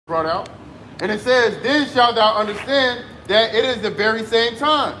brought out. And it says, then shalt thou understand that it is the very same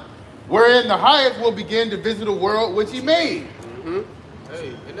time, wherein the highest will begin to visit the world which he made.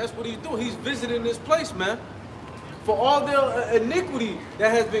 Hey, and that's what he's doing. He's visiting this place, man. For all the iniquity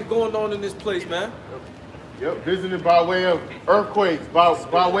that has been going on in this place, man. Yep, visited by way of earthquakes,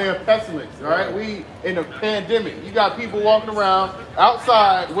 by way of pestilence, all right? We in a pandemic. You got people walking around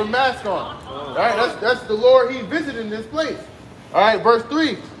outside with masks on, all right? That's the Lord, he visiting this place. All right, verse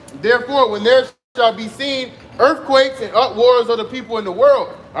 3. Therefore, when there shall be seen earthquakes and upwars of the people in the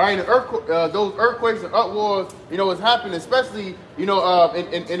world, all right, those earthquakes and upwars, you know, is happening, especially, you know,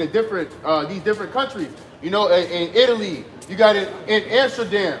 in the different, these different countries. You know, in Italy, you got it in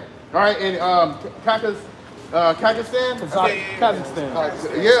Amsterdam, all right, in Kazakhstan? Kazakhstan.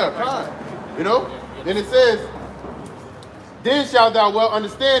 You know, then it says, then shalt thou well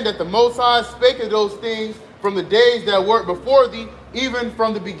understand that the Most High spake of those things from the days that were before thee, even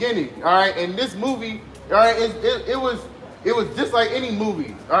from the beginning. All right, and this movie, all right, it was just like any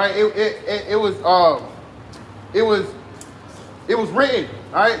movie. All right, it was written.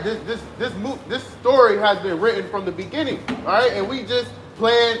 All right, this story has been written from the beginning. All right, and we just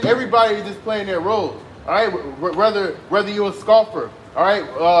everybody just playing their roles. All right, whether you're a scoffer. All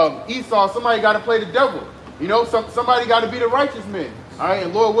right, Esau, somebody got to play the devil. You know, somebody got to be the righteous men. All right,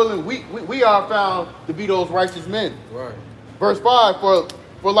 and Lord willing, we are found to be those righteous men. Right. Verse 5,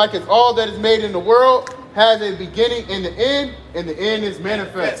 for like it's all that is made in the world has a beginning and the end is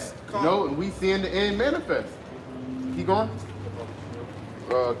manifest. You know, and we see in the end manifest. Keep going.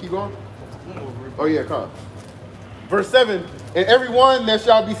 Keep going. Oh yeah, come. Verse 7, and everyone that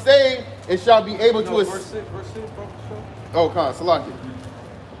shall be saved and shall be able to... Verse 6, oh, come, Salaki.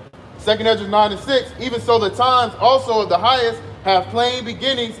 2 Ezra 9 and 6, even so the times also of the highest have plain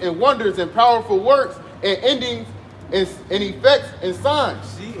beginnings and wonders and powerful works and endings and effects and signs.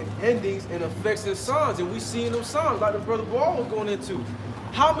 See, endings and effects and signs, and we seeing them signs like the brother Ball was going into.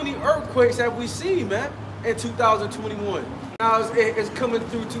 How many earthquakes have we seen, man, in 2021? Now it's coming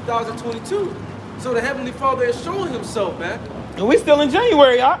through 2022. So the Heavenly Father is showing himself, man. And we still in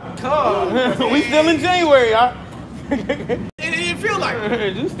January, y'all. We still in January, y'all. It didn't feel like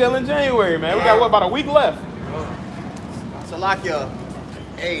it. We still in January, man. We got, what, about a week left? Salakia,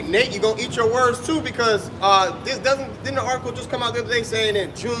 hey, Nate, you gonna eat your words too, because didn't the article just come out the other day saying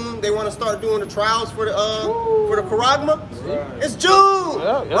in June they want to start doing the trials for the Charagma? Right. It's June,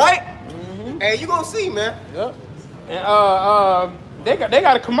 right? Mm-hmm. Hey, you gonna see, man. Yep. And they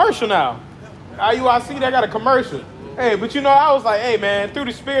got a commercial now. IUIC, they got a commercial. Hey, but you know, I was like, hey, man, through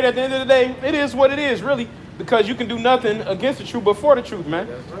the Spirit, at the end of the day, it is what it is, really, because you can do nothing against the truth but for the truth, man.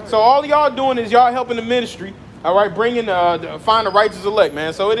 Right. So all y'all doing is y'all helping the ministry, all right, bringing, find the righteous elect,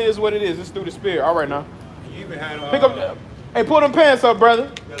 man. So it is what it is. It's through the Spirit. All right, now. You even had, pick up, hey, pull them pants up, brother.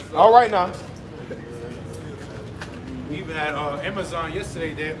 Yes, all right, now. We even had Amazon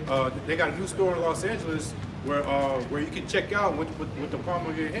yesterday. They got a new store in Los Angeles where you can check out with the palm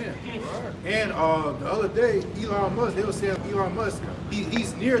of your hand. Right. And the other day, Elon Musk, they were saying Elon Musk,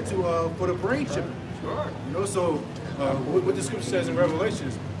 he's near to for the brain chip. Sure. You know, so what the scripture says in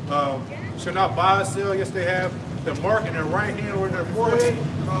Revelations, shall not buy or sell. Yes, they have the mark in their right hand or in their forehead.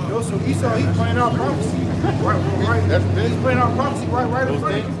 You know, so Esau, he's playing out prophecy. Right. He's playing out prophecy right in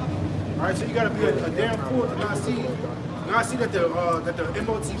front of you. All right, so you got to be a damn fool to not see that the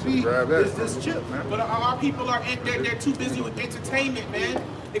MOTB is this chip, man. But our people they're too busy with entertainment, man.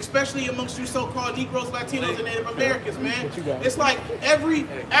 Especially amongst you so-called Negroes, Latinos, and Native Americans, man. It's like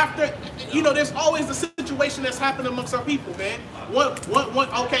there's always a situation that's happening amongst our people, man.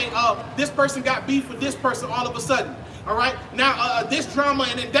 This person got beef with this person all of a sudden. All right, now this drama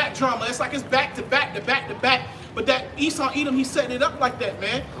and then that drama. It's like it's back to back to back to back. But that Esau Edom, he's setting it up like that,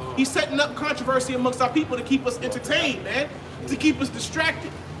 man. He's setting up controversy amongst our people to keep us entertained, man, to keep us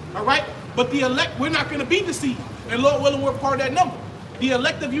distracted, all right? But the elect, we're not going to be deceived. And Lord willing, we're part of that number. The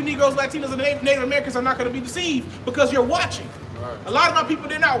elect of you Negroes, Latinos, and Native Americans are not going to be deceived because you're watching. Right. A lot of our people,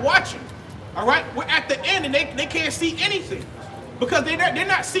 they're not watching, all right? We're at the end and they can't see anything because they're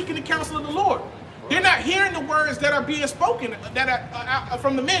not seeking the counsel of the Lord. They're not hearing the words that are being spoken that are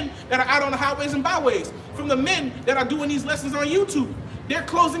from the men that are out on the highways and byways, from the men that are doing these lessons on YouTube. They're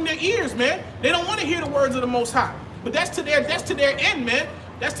closing their ears, man. They don't want to hear the words of the Most High. But that's to their end, man.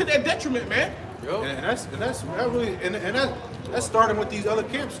 That's to their detriment, man. And that's starting with these other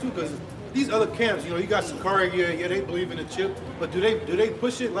camps too, because these other camps, you know, you got Sakari, yeah, they believe in the chip, but do they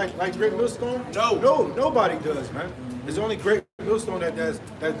push it like Great Millstone? No, nobody does, man. It's only Great Millstone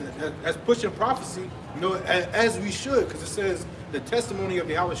that's pushing prophecy, you know, as we should, because it says the testimony of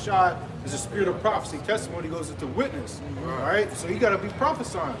Yahweh Shai is a spirit of prophecy. Testimony goes into witness. All right, so you got to be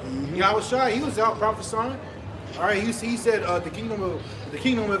prophesying. Yahweh Shai, he was out prophesying. All right, he said the kingdom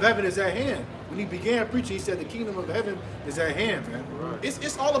of heaven is at hand. When he began preaching, he said the kingdom of heaven is at hand, man.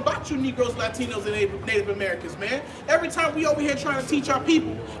 It's all about you Negroes, Latinos, and Native Americans, man. Every time we over here trying to teach our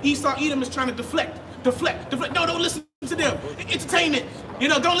people, Esau Edom is trying to deflect. No, don't listen to them. Entertainment. You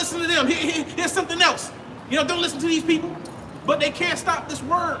know, don't listen to them. Here's something else. You know, don't listen to these people. But they can't stop this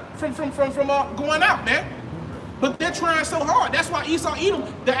word from going out, man. But they're trying so hard. That's why Esau Edom,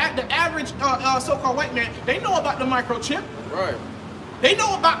 the average so-called white man, they know about the microchip. Right. They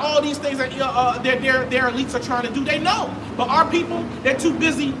know about all these things that their elites are trying to do. They know. But our people, they're too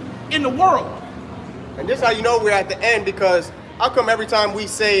busy in the world. And this is how you know we're at the end, because how come every time we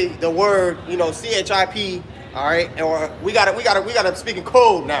say the word, you know, CHIP, all right, or we gotta speak in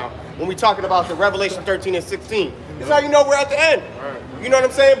code now when we're talking about the Revelation 13 and 16. This is how you know we're at the end. You know what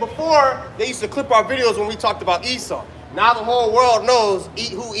I'm saying? Before, they used to clip our videos when we talked about Esau. Now the whole world knows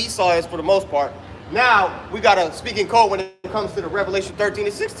who Esau is for the most part. Now we gotta speak in code when it comes to the Revelation 13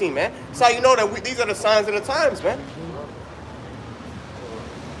 and 16, man. That's how you know that these are the signs of the times, man.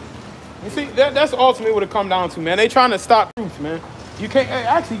 You see, that's ultimately what it come down to, man. They trying to stop truth, man. You can't,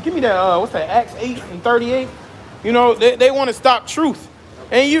 actually, give me that, what's that, Acts 8 and 38? You know, they want to stop truth.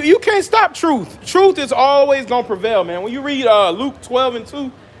 And you can't stop truth. Truth is always going to prevail, man. When you read Luke 12 and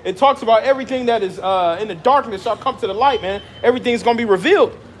 2, it talks about everything that is in the darkness shall come to the light, man. Everything's going to be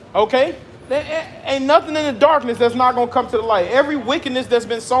revealed, okay? There ain't nothing in the darkness that's not going to come to the light. Every wickedness that's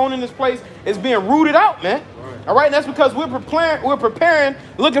been sown in this place is being rooted out, man. All right, and that's because we're preparing,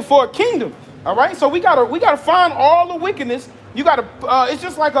 looking for a kingdom. All right, so we gotta find all the wickedness. You gotta. It's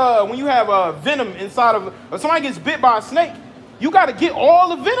just like when you have venom inside of. If somebody gets bit by a snake, you gotta get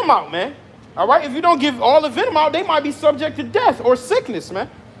all the venom out, man. All right, if you don't get all the venom out, they might be subject to death or sickness, man.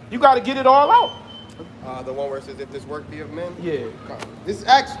 You gotta get it all out. The one where it says, "If this work be of men." Yeah. This is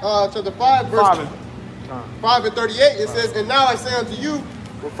Acts chapter 5, verse 5 and 38. It says, "And now I say unto you,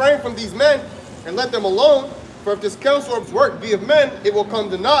 refrain from these men, and let them alone. For if this counselor's work be of men, it will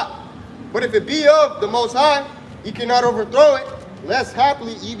come to naught. But if it be of the Most High, ye cannot overthrow it, lest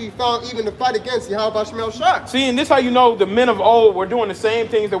happily ye be found even to fight against Yahweh Shemel Shai." See, and this how you know the men of old were doing the same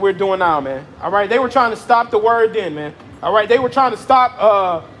things that we're doing now, man. All right, they were trying to stop the word then, man. All right, they were trying to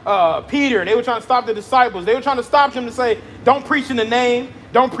stop Peter. They were trying to stop the disciples. They were trying to stop him to say, don't preach in the name,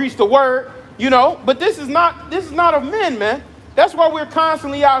 don't preach the word, you know. But this is not of men, man. That's why we're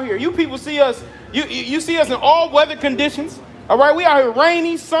constantly out here. You people see us. You see us in all weather conditions. All right, we out here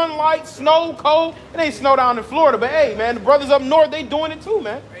rainy, sunlight, snow, cold. It ain't snow down in Florida, but hey, man, the brothers up north, they doing it too,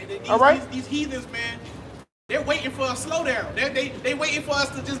 man. All right, these heathens, man, they're waiting for a slowdown. They waiting for us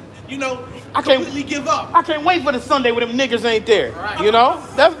to just, you know, completely give up. I can't wait for the Sunday where them niggas ain't there. Right. You know,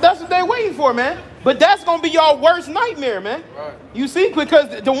 that's what they waiting for, man. But that's gonna be y'all worst nightmare, man. Right. You see,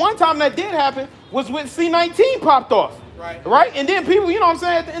 because the one time that did happen was when C-19 popped off. Right? And then people, you know what I'm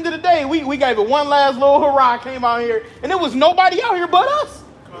saying, at the end of the day, we gave it one last little hurrah, came out here, and there was nobody out here but us.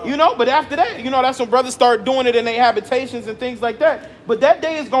 You know, but after that, you know, that's when brothers start doing it in their habitations and things like that. But that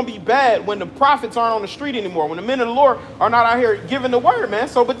day is going to be bad when the prophets aren't on the street anymore, when the men of the Lord are not out here giving the word, man.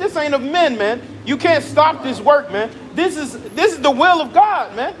 So, but this ain't of men, man. You can't stop this work, man. This is the will of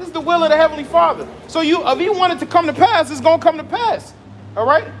God, man. This is the will of the Heavenly Father. So if you want it to come to pass, it's going to come to pass. All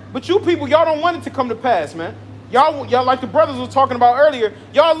right? But you people, y'all don't want it to come to pass, man. Y'all, like the brothers were talking about earlier,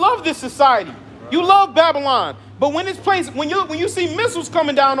 y'all love this society. You love Babylon. But when this place, when you see missiles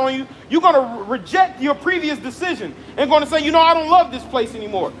coming down on you, you're going to reject your previous decision and going to say, you know, I don't love this place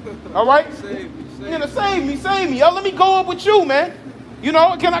anymore. All right? Save me. Yo, let me go up with you, man. You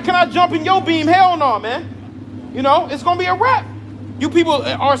know, can I jump in your beam? Hell no, man. You know, it's going to be a wrap. You people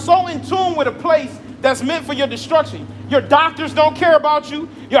are so in tune with a place that's meant for your destruction. Your doctors don't care about you.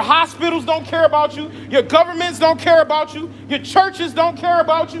 Your hospitals don't care about you. Your governments don't care about you. Your churches don't care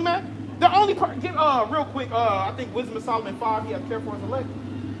about you, man. The only part, real quick, I think Wisdom of Solomon 5, he has care for his elect.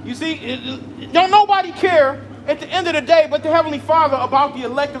 You see, don't nobody care at the end of the day but the Heavenly Father about the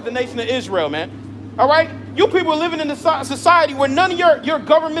elect of the nation of Israel, man. All right? You people are living in a society where none of your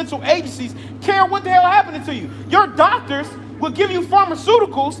governmental agencies care what the hell happening to you. Your doctors will give you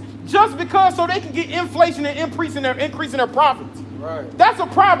pharmaceuticals just because so they can get inflation and increasing their profits. Right. That's a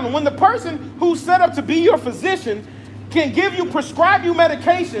problem. When the person who's set up to be your physician can prescribe you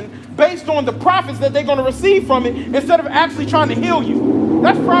medication based on the profits that they're going to receive from it instead of actually trying to heal you.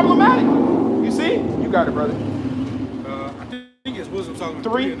 That's problematic. You see? You got it, brother. I think it's Wisdom of Solomon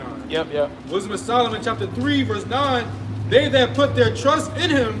 3 and 9. Yep. Wisdom of Solomon chapter 3 verse 9. They that put their trust in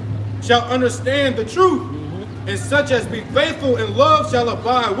him shall understand the truth, and such as be faithful in love shall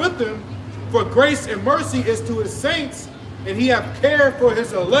abide with him. For grace and mercy is to his saints, and he have care for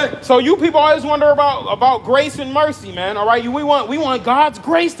his elect. So you people always wonder about grace and mercy, man. All right, we want God's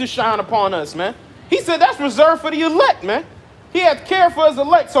grace to shine upon us, man. He said that's reserved for the elect, man. He has care for his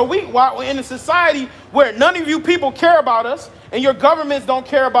elect. So while we're in a society where none of you people care about us, and your governments don't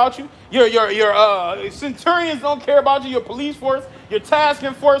care about you, your centurions don't care about you, your police force, your task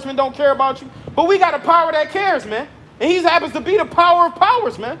enforcement don't care about you, but we got a power that cares, man. And he happens to be the power of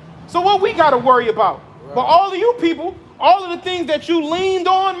powers, man. So what we got to worry about? Right. But all of you people, all of the things that you leaned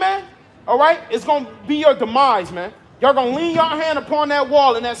on, man, all right, it's going to be your demise, man. Y'all going to lean your hand upon that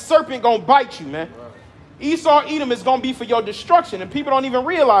wall, and that serpent going to bite you, man. Right. Esau, Edom is going to be for your destruction, and people don't even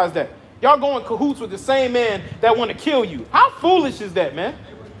realize that. Y'all go in cahoots with the same man that want to kill you. How foolish is that, man?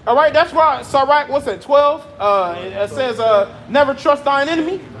 All right, that's why Sirach, what's that, 12? It says, never trust thine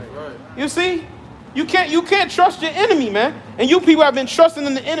enemy. You see? You can't trust your enemy, man. And you people have been trusting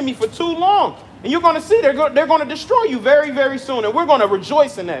in the enemy for too long. And you're going to see they're going to destroy you very, very soon. And we're going to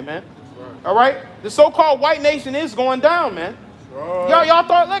rejoice in that, man. All right? The so-called white nation is going down, man. Y'all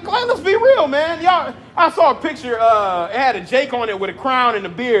thought, let's be real, man. I saw a picture. It had a Jake on it with a crown and a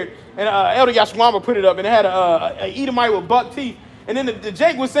beard. And Elder Yashwamba put it up. And it had a Edomite with buck teeth. And then the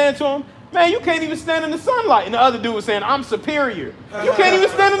Jake was saying to him, man, you can't even stand in the sunlight. And the other dude was saying, I'm superior. You can't even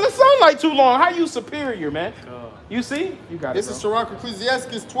stand in the sunlight too long. How you superior, man? You see? You got this it, is Sirach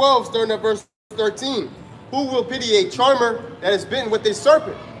Ecclesiastes 12, starting at verse 13. Who will pity a charmer that is bitten with a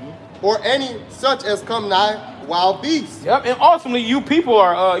serpent, or any such as come nigh wild beasts? Yep, and ultimately you people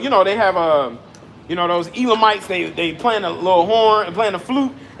are, they have, those Elamites, they playing a little horn and playing a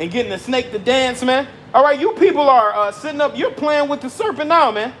flute and getting the snake to dance, man. All right, you people are sitting up, you're playing with the serpent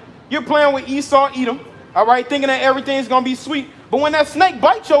now, man. You're playing with Esau, Edom, all right, thinking that everything's going to be sweet. But when that snake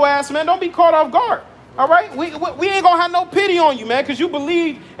bites your ass, man, don't be caught off guard, all right? We ain't going to have no pity on you, man, because you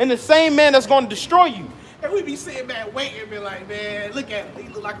believe in the same man that's going to destroy you. And we be sitting back waiting and be like, man, look at him.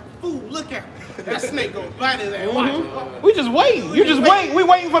 He look like a fool. Look at him. That snake going to bite his ass. Watch. We just waiting. You just waiting. We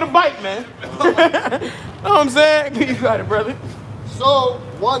waiting for the bite, man. Know what I'm saying? You got it, brother. So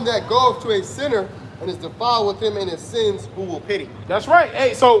one that goeth to a sinner and is defiled with him in his sins, who will pity? That's right.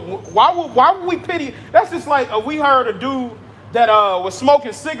 Hey, so why would we pity? That's just like we heard a dude that was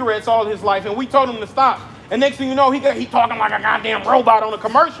smoking cigarettes all his life, and we told him to stop. And next thing you know, he talking like a goddamn robot on a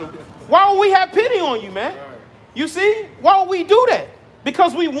commercial. Why would we have pity on you, man? You see? Why would we do that?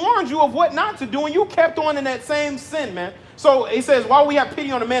 Because we warned you of what not to do, and you kept on in that same sin, man. So it says, why would we have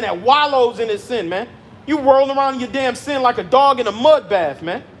pity on a man that wallows in his sin, man? You rolling around in your damn sin like a dog in a mud bath,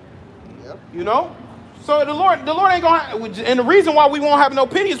 man. Yep. You know? So the Lord ain't going to, and the reason why we won't have no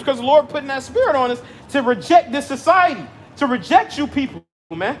pity is because the Lord putting that spirit on us to reject this society, to reject you people,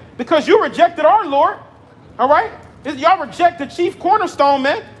 man. Because you rejected our Lord, all right? Y'all reject the chief cornerstone,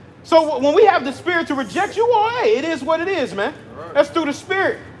 man. So when we have the spirit to reject you, well, hey, it is what it is, man. That's through the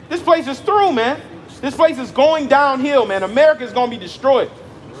spirit. This place is through, man. This place is going downhill, man. America is going to be destroyed.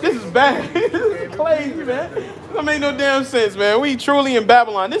 This is bad. This is crazy, man. This don't make no damn sense, man. We truly in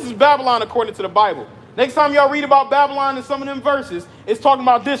Babylon. This is Babylon according to the Bible. Next time y'all read about Babylon in some of them verses, it's talking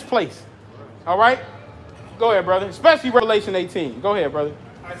about this place. All right? Go ahead, brother. Especially Revelation 18. Go ahead, brother.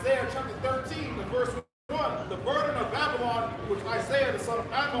 Isaiah chapter 13, the verse 1. The burden of Babylon, which Isaiah the son of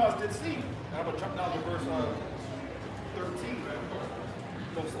Amoz did see. I'm going to jump down to verse 13.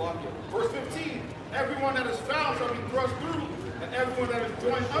 Don't slop you. Verse 15. Everyone that is found shall be thrust through, and everyone that is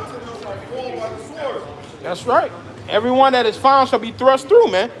joined unto them shall fall by the sword. That's right. Everyone that is found shall be thrust through,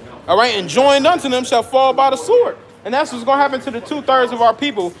 man. All right, and joined unto them shall fall by the sword. And that's what's going to happen to the 2/3 of our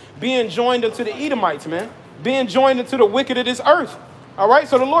people being joined into the Edomites, man. Being joined into the wicked of this earth. All right,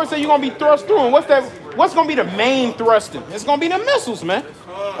 so the Lord said you're going to be thrust through. And what's going to be the main thrusting? It's going to be the missiles, man.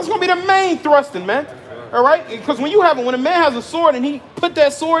 It's going to be the main thrusting, man. All right, because when a man has a sword and he put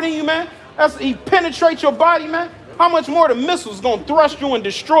that sword in you, man, he penetrates your body, man. How much more the missiles going to thrust you and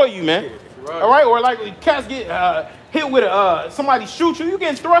destroy you, man? All right, or like when cats get hit with somebody shoot you,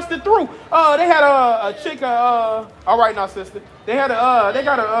 getting thrusted through. They had a chick. All right, now, sister. They got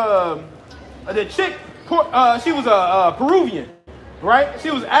the chick. She was a Peruvian, right?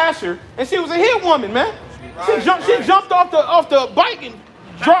 She was Asher, and she was a hit woman, man. She jumped off the bike and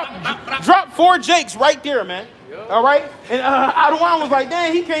dropped 4 Jakes right there, man. All right, and Adawan was like,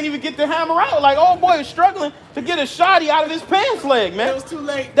 dang, he can't even get the hammer out. Like, oh boy is struggling to get a shotty out of his pants leg, man. It was too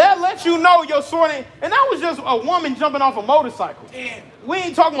late. That lets you know your sword ain't, and that was just a woman jumping off a motorcycle. Damn. We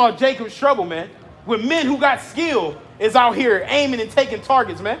ain't talking about Jacob's trouble, man, with men who got skill is out here aiming and taking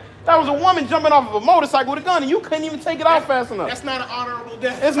targets, man. That was a woman jumping off of a motorcycle with a gun, and you couldn't even take it out fast enough. That's not an honorable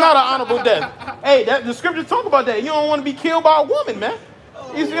death. It's not an honorable death. Hey, the scriptures talk about that. You don't want to be killed by a woman, man.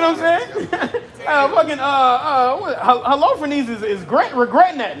 You see what I'm saying? Holofernes is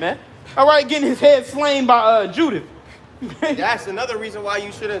regretting that, man. All right, getting his head slain by Judith. That's another reason why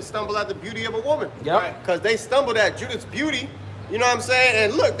you shouldn't stumble at the beauty of a woman. Yep. Because they stumbled at Judith's beauty, you know what I'm saying?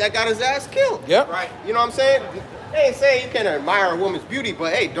 And look, that got his ass killed. Yep. Right. You know what I'm saying? They ain't saying you can admire a woman's beauty,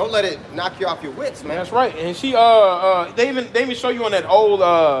 but hey, don't let it knock you off your wits, man. That's right. And she they even show you on that old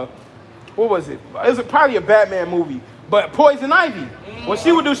what was it? It was probably a Batman movie, but Poison Ivy. What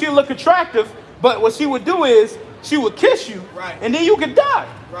she would do, she would look attractive, but what she would do is she would kiss you, right, and then you could die.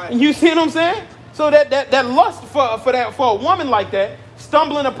 Right. And you see what I'm saying? So that lust for a woman like that,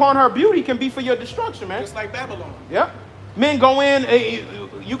 stumbling upon her beauty can be for your destruction, man. Just like Babylon. Yep. Men go in,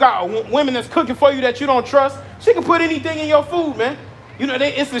 you got women that's cooking for you that you don't trust. She can put anything in your food, man. You know,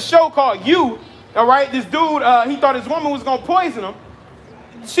 it's a show called You, all right? This dude, he thought his woman was going to poison him.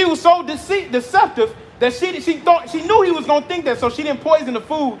 She was so deceptive that she knew he was going to think that, so she didn't poison the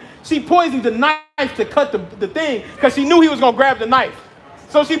food. She poisoned the knife to cut the thing because she knew he was going to grab the knife.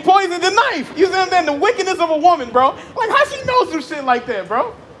 So she poisoned the knife. You see what I'm saying? The wickedness of a woman, bro. Like, how she knows some shit like that,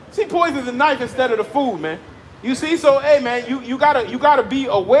 bro? She poisoned the knife instead of the food, man. You see? So, hey, man, you gotta be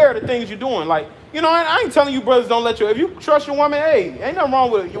aware of the things you're doing. Like, you know, I ain't telling you brothers don't let you. If you trust your woman, hey, ain't nothing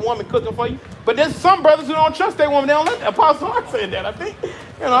wrong with your woman cooking for you. But there's some brothers who don't trust their woman. They don't let Apostle Mark said that, I think.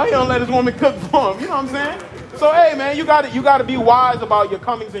 You know, he don't let his woman cook for him. You know what I'm saying? So, hey, man, you gotta be wise about your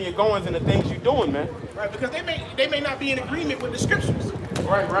comings and your goings and the things you're doing, man. Right, because they may not be in agreement with the scriptures.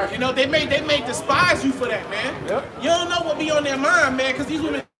 Right. You know, they may despise you for that, man. Yep. You don't know what be on their mind, man, because these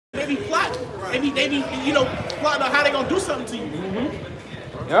women, they be plotting. They be, you know, plotting on how they gonna do something to you.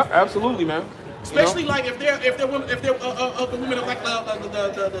 Mm-hmm. Yep, absolutely, man. Especially like if they're the women of like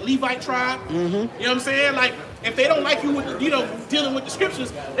the Levite tribe. Mm-hmm. You know what I'm saying? Like if they don't like you with dealing with the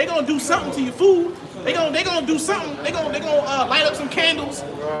scriptures, they gonna do something to your food. They gonna do something. They gonna light up some candles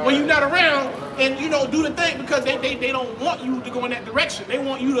when you're not around and do the thing because they don't want you to go in that direction. They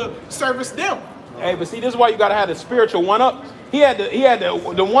want you to service them. Hey, but see, this is why you gotta have the spiritual one up. He had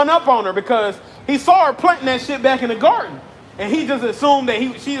the one up on her because he saw her planting that shit back in the garden. And he just assumed that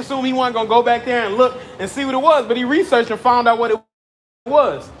she assumed he wasn't gonna go back there and look and see what it was, but he researched and found out what it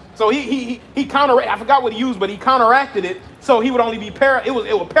was. So he I forgot what he used, but he counteracted it so he would only be it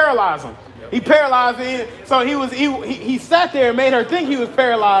would paralyze him. He paralyzed it, so he sat there and made her think he was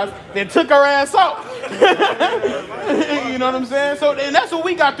paralyzed, then took her ass out. You know what I'm saying? So and that's what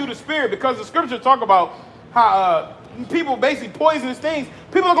we got through the spirit, because the scriptures talk about how people basically poisonous things.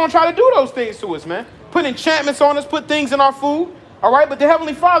 People are gonna try to do those things to us, man. Put enchantments on us, put things in our food. All right, but the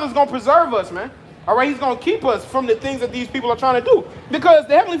Heavenly Father's gonna preserve us, man. All right, He's gonna keep us from the things that these people are trying to do, because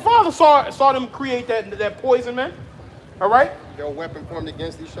the Heavenly Father saw them create that poison, man. All right. No weapon formed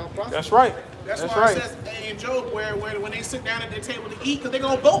against these shall prosper. That's right. That's why it says in Job where when they sit down at their table to eat, because they're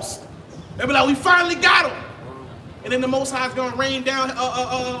gonna boast. They'll be like, we finally got them. And then the Most High is gonna rain down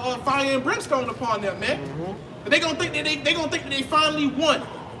fire and brimstone upon them, man. Mm-hmm. They're gonna think that they finally won.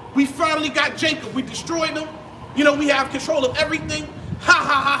 We finally got Jacob. We destroyed them. You know, we have control of everything. Ha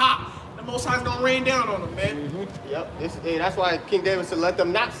ha ha ha. The Most High is gonna rain down on them, man. Mm-hmm. Yep. That's why King David said, "Let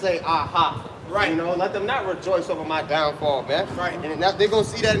them not say aha." Right. You know, let them not rejoice over my downfall, man. Right. And they're gonna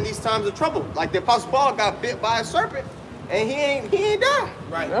see that in these times of trouble. Like the Apostle Paul got bit by a serpent, and he ain't died.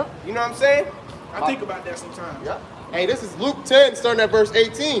 Right. Yep. You know what I'm saying? I think about that sometimes. Yep. Hey, this is Luke 10, starting at verse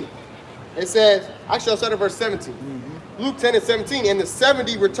 18. It says, actually I'll start at verse 17. Luke 10 and 17, and the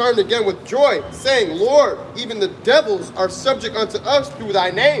 70 returned again with joy, saying, Lord, even the devils are subject unto us through thy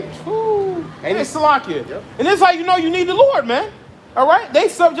name. Ooh. And Hey, Salakia. Yep. And this is how you know you need the Lord, man. All right? They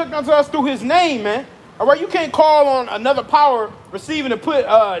subject unto us through His name, man. All right? You can't call on another power receiving to put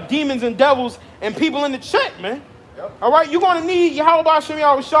demons and devils and people in the check, man. Yep. All right? You're going to need Yahweh Shem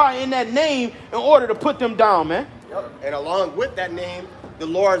Yahushua in that name in order to put them down, man. Yep. And along with that name, the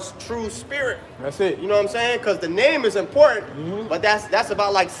Lord's true spirit. That's it. You know what I'm saying? Because the name is important, but that's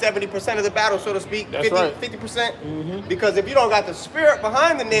about like 70% of the battle, so to speak. That's 50%. 50%. Because if you don't got the spirit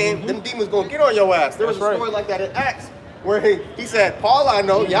behind the name, them demons gonna get on your ass. There was That's a story like that in Acts where he said, Paul I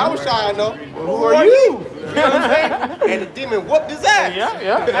know, Yahushua I know, Who are you? You know what I'm saying? And the demon whooped his ass.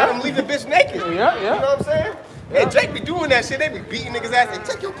 Yeah. Had him leave the bitch naked. Yeah. You know what I'm saying? And Jake be doing that shit. They be beating niggas' ass.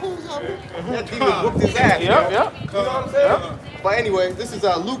 They take your clothes out. That demon whooped his ass. Yep. You know what I'm saying? But anyway, this is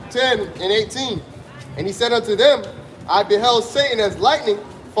Luke 10 and 18. And he said unto them, I beheld Satan as lightning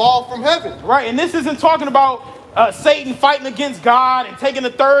fall from heaven. Right, and this isn't talking about Satan fighting against God and taking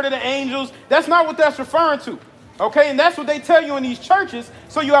a third of the angels. That's not what that's referring to. Okay, and that's what they tell you in these churches,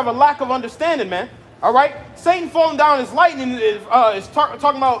 so you have a lack of understanding, man. All right? Satan falling down as lightning is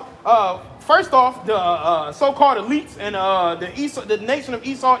talking about, first off, the so-called elites and the nation of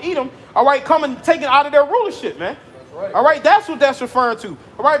Esau, Edom, all right, coming, taken out of their rulership, man. Right. All right, that's what that's referring to.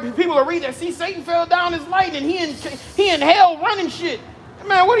 All right, people are reading that. See, Satan fell down as lightning. He in hell running shit.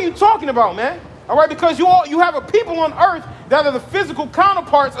 Man, what are you talking about, man? All right, because you have a people on earth that are the physical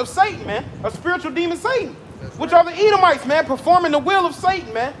counterparts of Satan, man, a spiritual demon Satan, which are the Edomites, man, performing the will of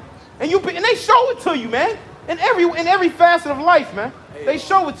Satan, man. And they show it to you, man, in every facet of life, man. Hey, they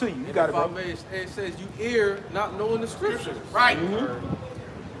show it to you. You got it, bro. It says you err not knowing the scriptures. Right.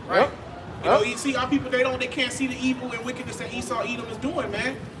 Mm-hmm. Right. You know, you see our people, they can't see the evil and wickedness that Esau, Edom is doing,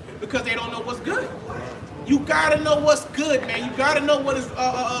 man, because they don't know what's good. You gotta know what's good, man. You gotta know what is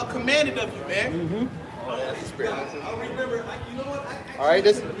commanded of you, man. Mm-hmm. All right,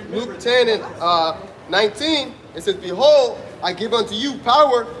 this Luke 10 and 19, it says, behold, I give unto you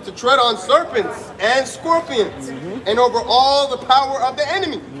power to tread on serpents and scorpions, and over all the power of the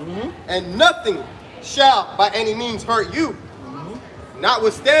enemy, and nothing shall by any means hurt you.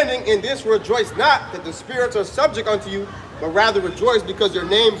 Notwithstanding, in this rejoice not that the spirits are subject unto you, but rather rejoice because your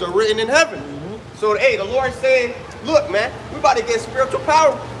names are written in heaven. So, hey, the Lord's saying, look, man, we're about to get spiritual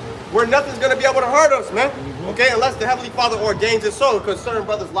power where nothing's going to be able to hurt us, man. Okay, unless the Heavenly Father ordains it so, because certain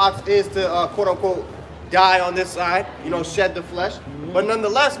brothers' lots is to, quote-unquote, die on this side, you know, shed the flesh. But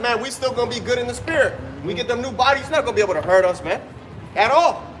nonetheless, man, we still going to be good in the spirit. We get them new bodies, it's not going to be able to hurt us, man, at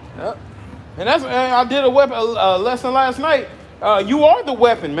all. Yep. And I did a lesson last night. You are the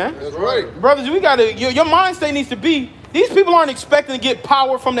weapon, man. That's right. Brothers, we got to, your mind state needs to be, these people aren't expecting to get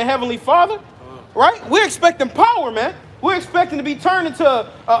power from the Heavenly Father, right? We're expecting power, man. We're expecting to be turned into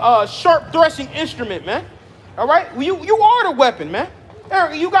a sharp threshing instrument, man. All right? You are the weapon, man.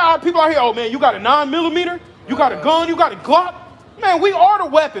 You got people out here, oh, man, you got a 9mm, you got a gun, you got a Glock. Man, we are the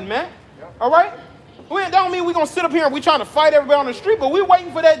weapon, man. All right? That don't mean we're going to sit up here and we're trying to fight everybody on the street, but we're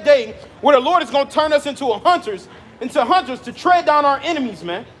waiting for that day where the Lord is going to turn us into hunters to tread down our enemies,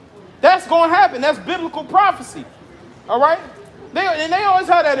 man. That's going to happen. That's biblical prophecy. All right? They always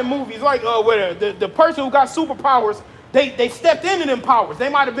have that in movies, like where the person who got superpowers, they stepped into them powers. They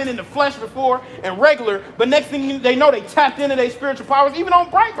might have been in the flesh before and regular, but next thing they know, they tapped into their spiritual powers. Even on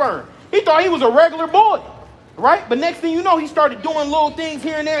Brightburn, he thought he was a regular boy, right? But next thing you know, he started doing little things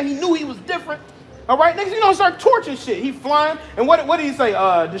here and there. He knew he was different. All right, next thing you know, he started torching shit. He flying, and what did he say?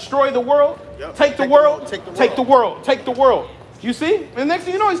 Destroy the world, Yep. take the world, take the take the world, take the world. You see? And next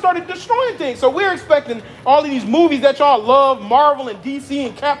thing you know, he started destroying things. So we're expecting all of these movies that y'all love, Marvel and DC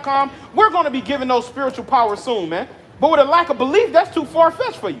and Capcom, we're going to be given those spiritual powers soon, man. But with a lack of belief, that's too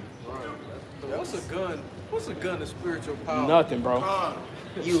far-fetched for you. What's a gun? What's a gun of spiritual power? Nothing, bro.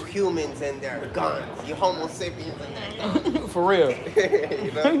 You humans and their guns. You homo sapiens and their guns. For real.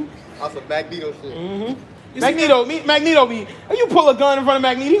 You know? Also Magneto shit. Magneto be, if you pull a gun in front of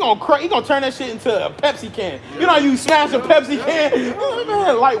Magneto, he gonna turn that shit into a Pepsi can. You know how you smash a Pepsi can? Oh,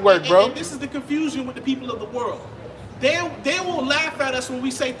 man, light work, bro. And this is the confusion with the people of the world. They will laugh at us when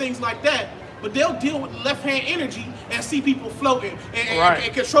we say things like that, but they'll deal with left-hand energy and see people floating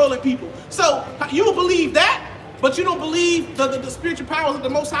and controlling people. So you will believe that, but you don't believe the spiritual powers that the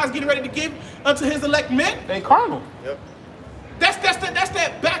Most High is getting ready to give unto His elect men. They carnal. Yep. That's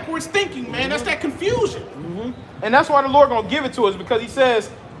that backwards thinking, man. That's that confusion. And that's why the Lord gonna give it to us, because He says,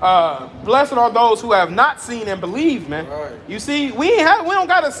 "Blessed are those who have not seen and believed." Man, Right. You see, we don't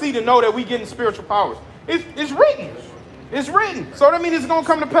gotta see to know that we getting spiritual powers. It's written. It's written. So that means it's gonna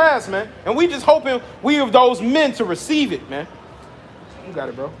come to pass, man. And we just hoping we of those men to receive it, man. You got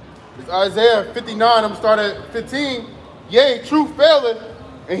it, bro. It's Isaiah 59, I'm gonna start at 15. Yea, truth faileth,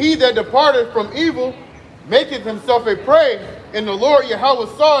 and he that departed from evil maketh himself a prey, and the Lord Yahweh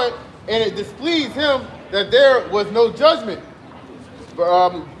saw it, and it displeased him that there was no judgment.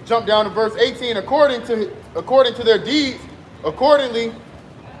 Jump down to verse 18. According to their deeds, accordingly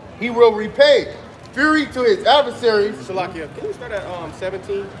he will repay. Fury to his adversaries. Shalakia, can you start at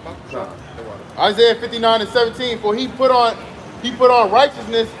 17? Isaiah 59 and 17. For he put on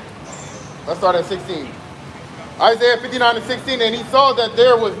righteousness. Let's start at 16. Isaiah 59 and 16. And he saw that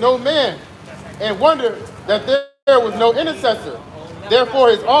there was no man, and wondered that there was no intercessor. Therefore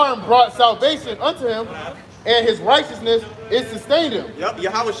his arm brought salvation unto him, and his righteousness it sustained him. Yep,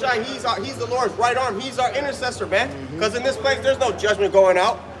 Yahweh Shai, he's the Lord's right arm. He's our intercessor, man. Because in this place, there's no judgment going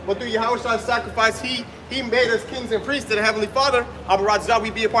out. But through Yahweh Shai's sacrifice, he made us kings and priests to the Heavenly Father. Abarazah,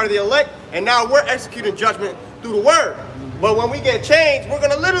 we be a part of the elect. And now we're executing judgment through the word. But when we get changed, we're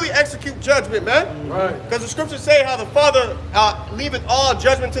going to literally execute judgment, man. Right. Because the scriptures say how the Father leaveth all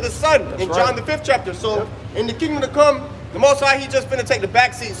judgment to the Son in John the 5th chapter. So In the kingdom to come, the Most High, he just finna take the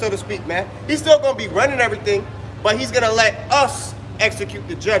back seat, so to speak, man. He's still gonna be running everything, but he's gonna let us execute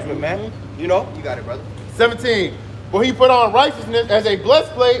the judgment, man. You know, you got it, brother. 17. For he put on righteousness as a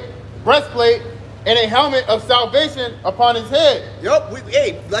breastplate, and a helmet of salvation upon his head. Yup,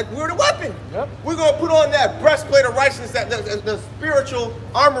 like we're the weapon. Yep. We're gonna put on that breastplate of righteousness, that the spiritual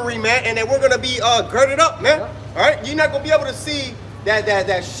armory, man, and then we're gonna be girded up, man. Yep. All right, you're not gonna be able to see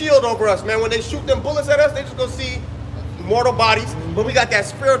that shield over us, man. When they shoot them bullets at us, they just gonna see mortal bodies, but we got that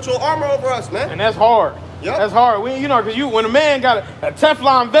spiritual armor over us, man. And that's hard. Yep. That's hard. Because when a man got a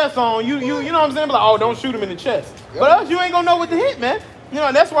Teflon vest on, you know what I'm saying? Like, oh, don't shoot him in the chest. Yep. But us, you ain't gonna know what to hit, man. You know,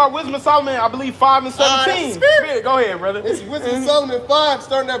 and that's why Wisdom of Solomon, I believe 5 and 17. Spirit. Go ahead, brother. It's Wisdom of Solomon 5,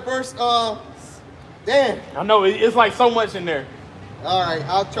 starting at verse, damn. I know, it's like so much in there. All right,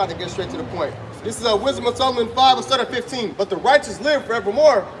 I'll try to get straight to the point. This is Wisdom of Solomon 5, I'll start at 15. But the righteous live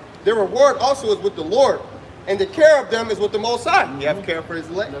forevermore. Their reward also is with the Lord, and the care of them is with the Most High. You have care for his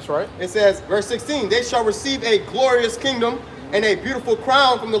elect. That's right. It says, verse 16, they shall receive a glorious kingdom and a beautiful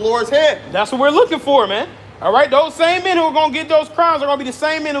crown from the Lord's hand. That's what we're looking for, man. All right, those same men who are going to get those crowns are going to be the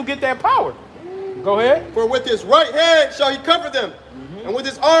same men who get that power. Go ahead. For with his right hand shall he cover them, and with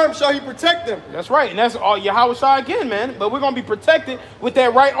his arm shall he protect them. That's right, and that's all Yahweh Shai again, man. But we're going to be protected with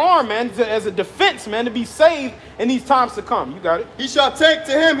that right arm, man, as a defense, man, to be saved in these times to come. You got it. He shall take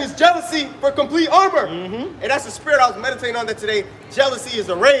to him his jealousy for complete armor. And that's the spirit I was meditating on that today. Jealousy is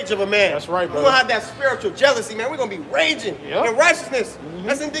the rage of a man. That's right, We're brother. going to have that spiritual jealousy, man. We're going to be raging in righteousness.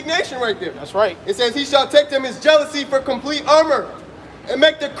 That's indignation right there. That's right. It says he shall take to him his jealousy for complete armor and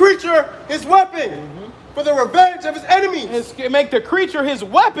make the creature his weapon for the revenge of his enemies. Make the creature his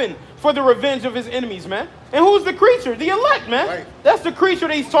weapon for the revenge of his enemies, man. And who's the creature? The elect, man. Right. That's the creature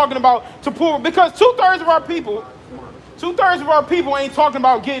that he's talking about to pull. Because 2/3 of our people ain't talking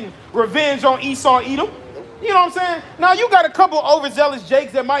about getting revenge on Esau, Edom. You know what I'm saying? Now you got a couple overzealous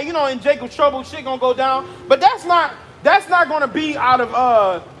Jakes that might, in Jacob's trouble, shit gonna go down. But that's not gonna be out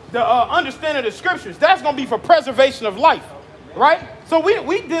of the understanding of the scriptures. That's gonna be for preservation of life, right? So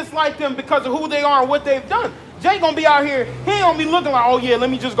we dislike them because of who they are and what they've done. Jay gonna be out here, he ain't gonna be looking like, oh yeah,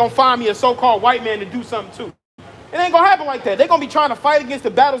 let me just go find me a so-called white man to do something too. It ain't gonna happen like that. They're gonna be trying to fight against the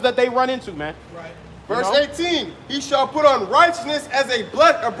battles that they run into, man. Right. Verse 18, he shall put on righteousness as a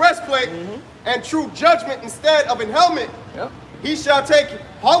breastplate and true judgment instead of an helmet. Yep. He shall take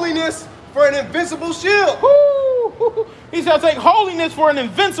holiness for an invincible shield. Woo! He shall take holiness for an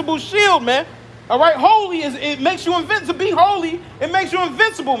invincible shield, man. All right, holy it makes you invincible. Be holy, it makes you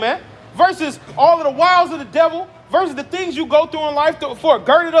invincible, man. Versus all of the wiles of the devil, versus the things you go through in life for a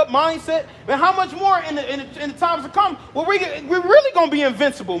girded up mindset. Man, how much more in the times to come? Well, we're really gonna be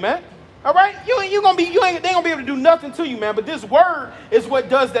invincible, man. All right, they ain't gonna be able to do nothing to you, man. But this word is what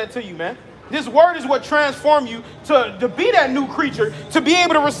does that to you, man. This word is what transforms you to be that new creature, to be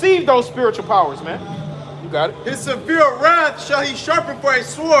able to receive those spiritual powers, man. You got it. His severe wrath shall he sharpen for a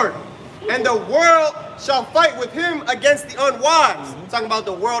sword, and the world shall fight with him against the unwise. Talking about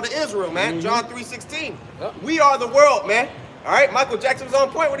the world of Israel, man. John 3:16. Yep. We are the world, man. All right, Michael Jackson was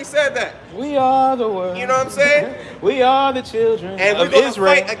on point when he said that. We are the world. You know what I'm saying? We are the children And we're of going to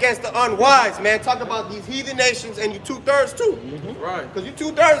Israel. fight against the unwise, man. Talk about these heathen nations and you 2/3 too. Right. Because you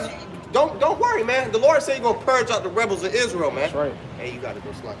 2/3, don't worry, man. The Lord said you're going to purge out the rebels of Israel, man. That's right. Hey, you got to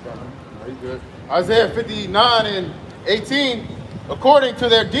go slack down. Are you good? Isaiah 59 and 18, according to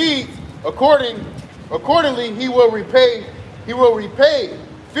their deeds, accordingly he will repay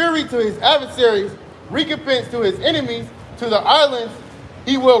fury to his adversaries, recompense to his enemies, to the islands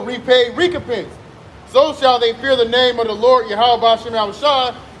he will repay recompense. So shall they fear the name of the Lord Yahweh B'Shem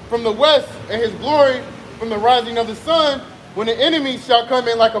Yahushua from the west, and his glory from the rising of the sun. When the enemy shall come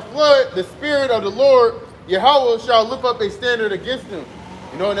in like a flood, the spirit of the Lord Yahweh shall lift up a standard against them.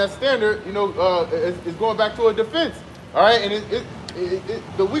 And that standard, is going back to a defense. All right, and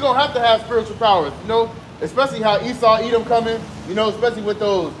we're going to have spiritual powers, especially how Esau, Edom coming, especially with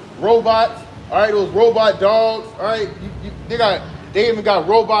those robots, all right, those robot dogs, all right, they even got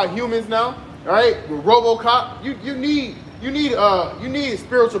robot humans now, all right, with RoboCop. You need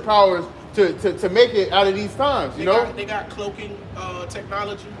spiritual powers to make it out of these times, They got cloaking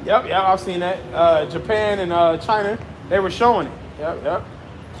technology. Yep, I've seen that. Japan and China, they were showing it. Yep.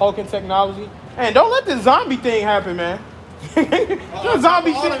 Cloaking technology. And don't let the zombie thing happen, man. The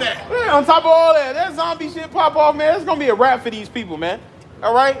zombie shit. Yeah, on top of all that zombie shit pop off, man. It's gonna be a wrap for these people, man.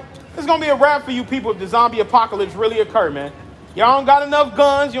 All right, it's gonna be a wrap for you people if the zombie apocalypse really occur, man. Y'all don't got enough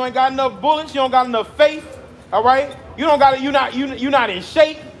guns. You ain't got enough bullets. You don't got enough faith. All right, you don't got it. You're not in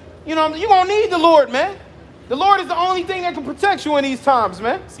shape. You gonna need the Lord, man. The Lord is the only thing that can protect you in these times,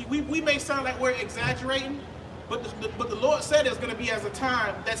 man. See, we may sound like we're exaggerating, but the Lord said there's going to be as a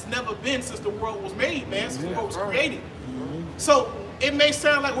time that's never been since the world was made, man, since the world was created. So it may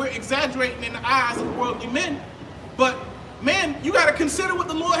sound like we're exaggerating in the eyes of worldly men, but man, you got to consider what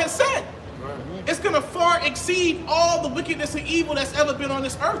the Lord has said. It's going to far exceed all the wickedness and evil that's ever been on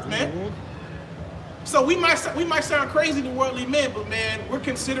this earth, man. So we might sound crazy to worldly men, but man, we're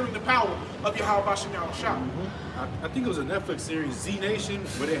considering the power of Yahweh Bashem Yahushua. I think it was a Netflix series, Z Nation,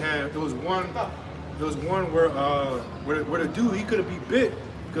 where there was one where the dude, he couldn't be bit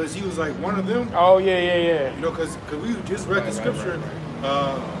because he was like one of them. Oh yeah. You know, because we just read the scripture,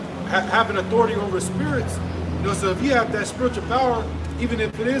 having authority over spirits. You know, so if you have that spiritual power, even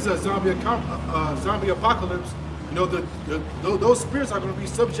if it is a zombie apocalypse, you know, those spirits are going to be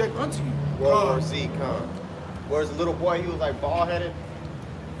subject unto you. World War Z come. Where's the little boy? He was like bald headed.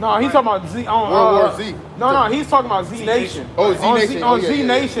 No, he's talking about Z. World War Z. No, he's talking about Z Nation. Oh, Z Nation. On Z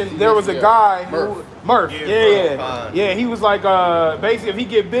Nation, there was a guy, Murph. Yeah. He was like, basically, if he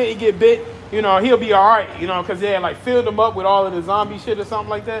get bit, you know, he'll be all right, you know, because they had like filled him up with all of the zombie shit or something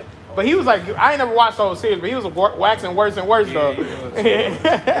like that. But he was like, I ain't never watched the whole series, but he was waxing worse and worse though.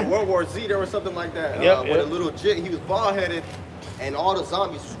 In World War Z, there was something like that. With a little jit, he was bald headed. And all the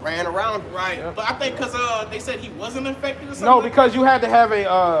zombies just ran around. Right. Yep. But I think because they said he wasn't infected or something. No, because you had to have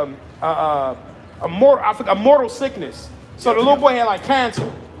a mortal sickness. So the little boy had like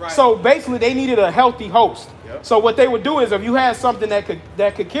cancer. Right. So basically they needed a healthy host. Yep. So what they would do is if you had something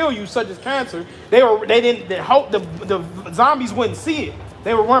that could kill you, such as cancer, the zombies wouldn't see it.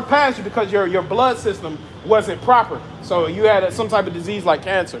 They would run past you because your blood system wasn't proper. So you had some type of disease like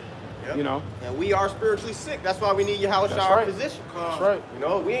cancer. Yep. You know, and we are spiritually sick. That's why we need Yahushua, our physician. That's right. You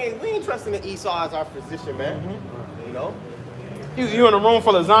know, we ain't trusting in Esau as our physician, man. You know, you in a room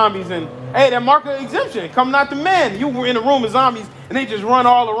full of zombies, and hey, that mark of exemption coming out the men. You were in a room of zombies, and they just run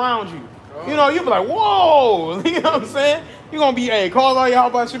all around you. You know, you be like, whoa. You know what I'm saying? You gonna be, hey, call all y'all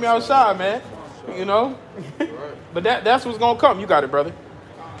about Shimmy outside, man. You know, but that's what's gonna come. You got it, brother.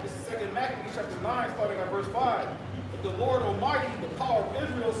 This is 2 Maccabees chapter 9, starting at verse 5. The Lord Almighty, the power of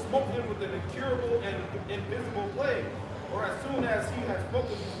Israel, smote him with an incurable and invisible plague. Or as soon as he had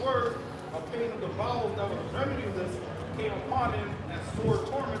spoken these words, a pain of the bowels that was remediless came upon him, and sore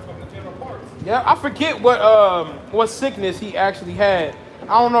torments of the inner parts. Yeah, I forget what sickness he actually had.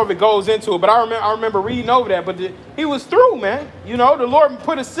 I don't know if it goes into it, but I remember reading over that. But he was through, man. You know, the Lord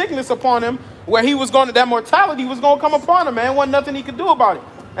put a sickness upon him where that mortality was going to come upon him, man. Wasn't nothing he could do about it.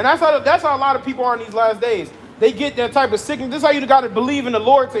 And that's how a lot of people are in these last days. They get that type of sickness. This is how you got to believe in the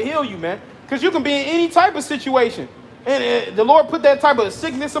Lord to heal you, man. Because you can be in any type of situation. And the Lord put that type of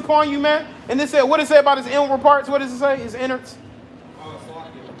sickness upon you, man. And what does it say about his inward parts? What does it say? His innards?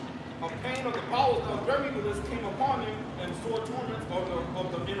 A pain of the bowels that was remediless came upon him, and sore torments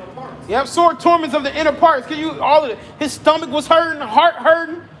of the inner parts. Yep, sore torments of the inner parts. His stomach was hurting, heart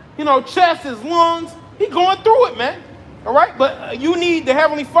hurting, you know, chest, his lungs. He going through it, man. All right? But you need the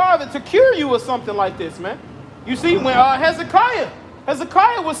Heavenly Father to cure you of something like this, man. You see, when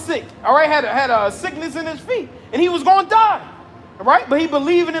Hezekiah was sick, all right, had a sickness in his feet, and he was going to die, all right? But he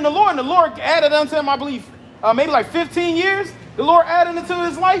believed in the Lord, and the Lord added unto him, I believe, maybe like 15 years. The Lord added into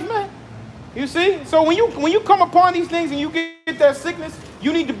his life, man. You see? So when you come upon these things and you get that sickness,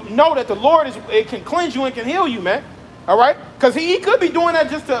 you need to know that the Lord can cleanse you and can heal you, man. All right? Because he could be doing that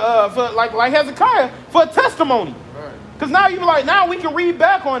just for like Hezekiah for a testimony. Because now we can read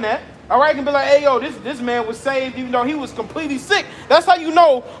back on that. All right, can be like, hey, yo, this man was saved even though he was completely sick. That's how you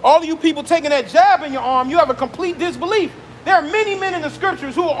know all of you people taking that jab in your arm, you have a complete disbelief. There are many men in the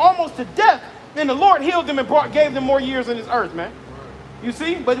scriptures who are almost to death, and the Lord healed them and gave them more years in this earth, man. You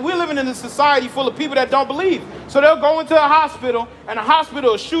see? But we're living in a society full of people that don't believe. So they'll go into a hospital, and the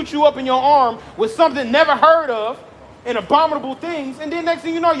hospital will shoot you up in your arm with something never heard of, and abominable things, and then next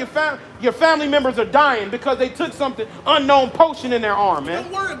thing you know, your family members are dying because they took something unknown potion in their arm, man.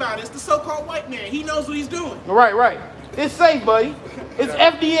 Don't worry about it. It's the so-called white man. He knows what he's doing. Right. It's safe, buddy. It's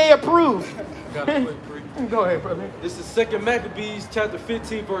FDA approved. Go ahead, brother. This is 2 Maccabees chapter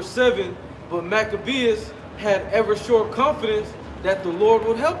 15, verse 7. But Maccabeus had ever short confidence that the Lord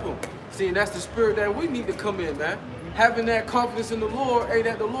would help him. See, and that's the spirit that we need to come in, man. Having that confidence in the Lord,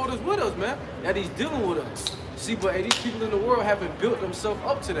 that the Lord is with us, man. That he's dealing with us. See, but these people in the world haven't built themselves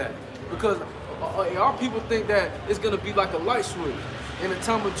up to that. Because our people think that it's going to be like a light switch. In a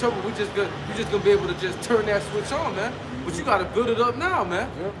time of trouble, you're just gonna be able to just turn that switch on, man. But you got to build it up now,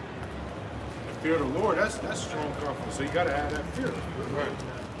 man. Yeah. The fear of the Lord, that's strong confidence. So you got to have that fear.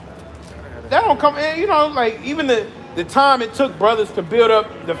 Right. That don't come, like even the time it took brothers to build up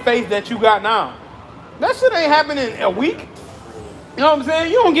the faith that you got now. That shit ain't happening in a week. You know what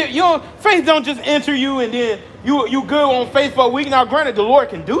I'm saying? Faith don't just enter you and then you good on faith for a week. Now, granted, the Lord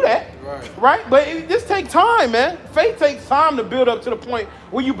can do that, right? But it just takes time, man. Faith takes time to build up to the point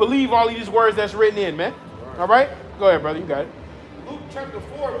where you believe all of these words that's written in, man. All right? Go ahead, brother. You got it. Luke chapter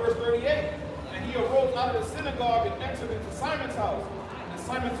 4, verse 38. And he arose out of the synagogue and entered into Simon's house. And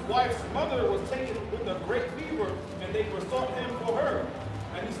Simon's wife's mother was taken with a great fever, and they besought him for her.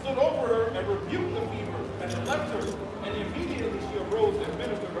 And he stood over her and rebuked the fever, and it left her. And immediately she arose and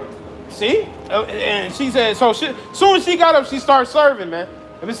ministered her to them. See? And she said, soon as she got up, she started serving, man.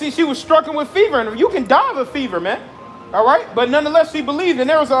 But see, she was stricken with fever, and you can die of a fever, man. All right? But nonetheless, she believed. And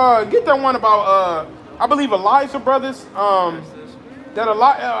there was, get that one about, I believe, Elijah brothers.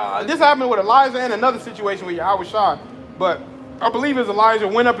 This happened with Elijah and another situation with Yahweh Shah. But I believe it's Elijah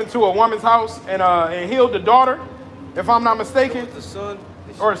went up into a woman's house and healed the daughter, if I'm not mistaken. The son.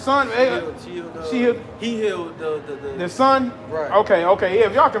 Or the son. He healed the son? Right. Okay. Yeah,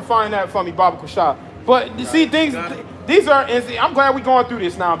 if y'all can find that for me, Baba Kushab. But see, these are, and see, I'm glad we're going through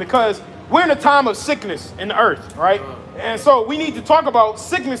this now because we're in a time of sickness in the earth, right? And so we need to talk about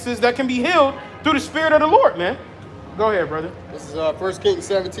sicknesses that can be healed through the Spirit of the Lord, man. Go ahead, brother. This is 1 Kings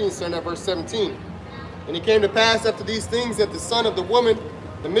 17, starting at verse 17. And it came to pass after these things that the son of the woman,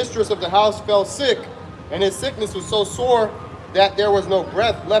 the mistress of the house, fell sick, and his sickness was so sore that there was no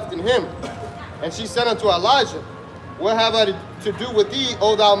breath left in him. And she said unto Elijah, What have I to do with thee,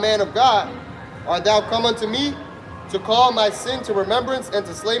 O thou man of God? Art thou come unto me to call my sin to remembrance and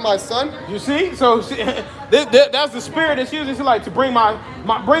to slay my son? You see? So that's the spirit that's used. It's like to bring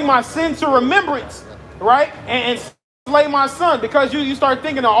my sin to remembrance, right? And slay my son, because you start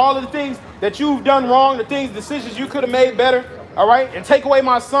thinking of all of the things that you've done wrong, the decisions you could have made better, all right? And take away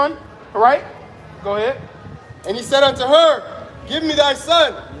my son, all right? Go ahead. And he said unto her, Give me thy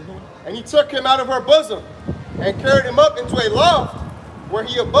son. And he took him out of her bosom and carried him up into a loft where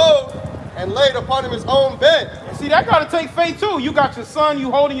he abode and laid upon him his own bed. And see, that got to take faith too. You got your son,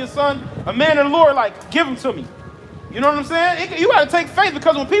 you holding your son, a man of the Lord, like, give him to me. You know what I'm saying? You got to take faith,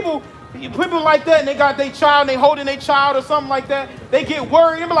 because when people like that and they got their child and they holding their child or something like that, they get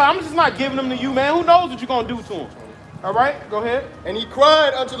worried and be like, I'm just not giving them to you, man. Who knows what you're going to do to him? All right, go ahead. And he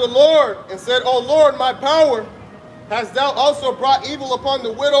cried unto the Lord and said, O Lord, my power, hast thou also brought evil upon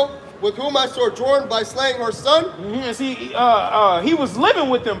the widow with whom I sojourned by slaying her son? And see, he was living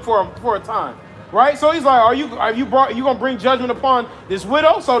with them for a time, right? So he's like, are you gonna bring judgment upon this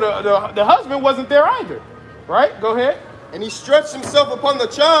widow? So the husband wasn't there either, right? Go ahead. And he stretched himself upon the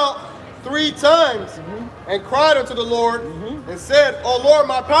child 3 times and cried unto the Lord and said, O Lord,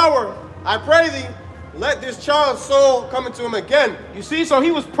 my power, I pray thee, let this child's soul come into him again. You see, so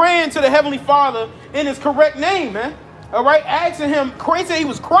he was praying to the Heavenly Father in his correct name, man. All right, asking him, he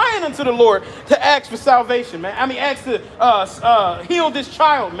was crying unto the Lord to ask for salvation, man. I mean, ask to heal this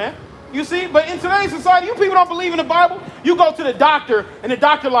child, man. You see, but in today's society, you people don't believe in the Bible. You go to the doctor, and the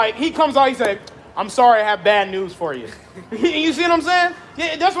doctor, he comes out, he say, I'm sorry, I have bad news for you. You see what I'm saying?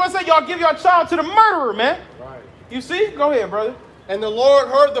 Yeah, that's what I say, y'all give your child to the murderer, man. Right. You see? Go ahead, brother. And the Lord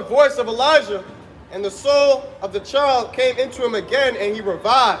heard the voice of Elijah, and the soul of the child came into him again, and he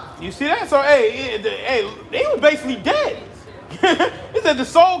revived. You see that? So, he was basically dead. It said the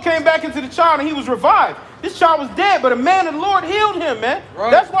soul came back into the child, and he was revived. This child was dead, but a man of the Lord healed him, man.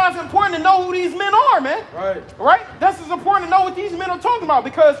 Right. That's why it's important to know who these men are, man. Right? That's as important to know what these men are talking about,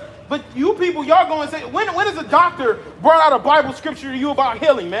 but you people, y'all going to say, when is a doctor brought out a Bible scripture to you about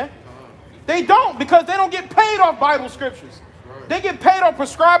healing, man? They don't, because they don't get paid off Bible scriptures. They get paid off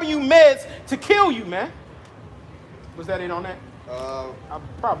prescribing you meds to kill you, man. Was that it on that?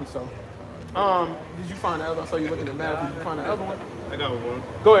 Probably so. Did you find the other one? So you looking at Matthew? Did you find the other one? I got one.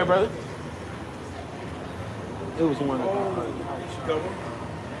 Go ahead, brother. It was one.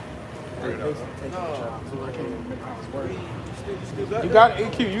 You got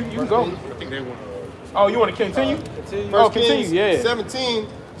it, EQ. You can go. I think they won. Oh, you want to continue? Continue, yeah. 17,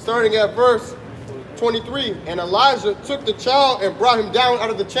 starting at verse 23. And Elijah took the child and brought him down out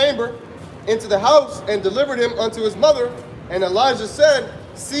of the chamber into the house and delivered him unto his mother. And Elijah said,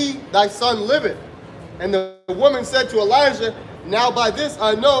 See, thy son liveth. And the woman said to Elijah, Now by this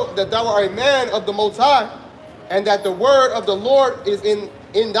I know that thou art a man of the Most High, and that the word of the Lord is in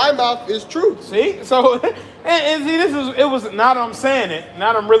thy mouth is truth. See? So, and see, it was not I'm saying it,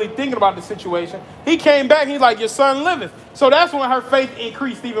 not I'm really thinking about the situation. He came back, he's like, your son liveth. So that's when her faith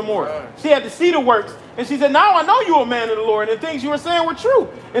increased even more. Right. She had to see the works, and she said, now I know you're a man of the Lord, and the things you were saying were true.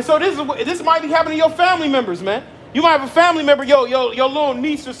 And so this might be happening to your family members, man. You might have a family member, your little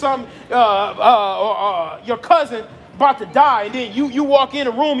niece or something, your cousin about to die, and then you walk in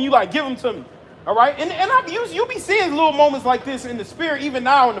a room and you like, give him to me. All right, and you be seeing little moments like this in the spirit, even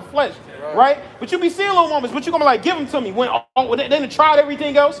now in the flesh, right? But you be seeing little moments, but you're gonna be like, give them to me. When they done tried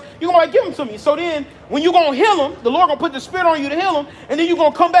everything else, you're gonna like, give them to me. So then, when you gonna heal them, the Lord gonna put the spirit on you to heal them, and then you're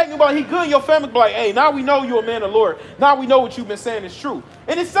gonna come back and be like, he good. Your family be like, hey, now we know you're a man of the Lord. Now we know what you've been saying is true.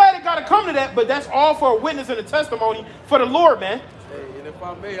 And it's sad it gotta come to that, but that's all for a witness and a testimony for the Lord, man. Hey, and if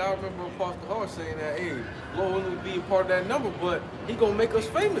I may, I remember Apostle Hart saying that, hey, Lord will be a part of that number, but he gonna make us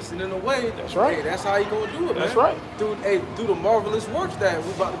famous. And in a way, that's right. Hey, that's how he gonna do it, man. That's right. Through the marvelous works that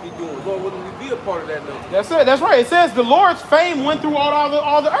we're about to be doing. Lord, will we be a part of that number? That's it. That's right. It says the Lord's fame went through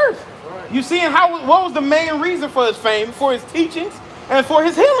all the earth. Right. You seeing what was the main reason for his fame? For his teachings and for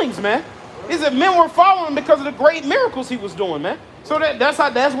his healings, man. Is that men were following him because of the great miracles he was doing, man. So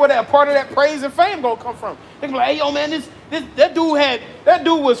that's where that part of that praise and fame gonna come from. They be like, hey, yo, man, that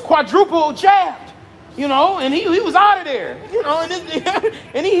dude was quadruple jabbed, you know, and he was out of there, you know,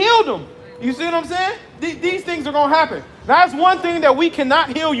 and he healed him. You see what I'm saying? These things are gonna happen. That's one thing that we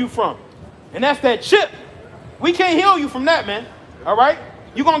cannot heal you from, and that's that chip. We can't heal you from that, man. All right,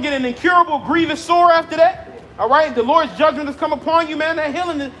 you're gonna get an incurable, grievous sore after that. All right, the Lord's judgment has come upon you, man. That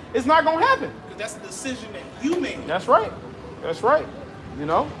healing is not gonna happen. That's the decision that you made. That's right. That's right. You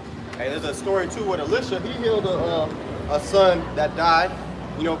know? Hey, there's a story too with Elisha. He healed a son that died.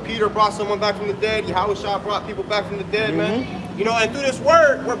 You know, Peter brought someone back from the dead. Yahushua brought people back from the dead, man. You know, and through this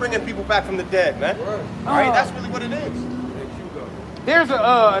word, we're bringing people back from the dead, man. Right. All right, that's really what it is. There's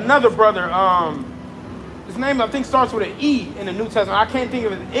another brother. His name I think starts with an E in the New Testament. I can't think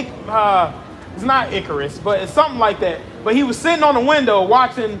of it. It's not Icarus, but it's something like that. But he was sitting on the window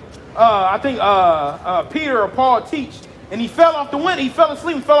watching, I think Peter or Paul teach. And he fell off the window. He fell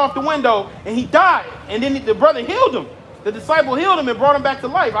asleep and fell off the window, and he died. And then the brother healed him. The disciple healed him and brought him back to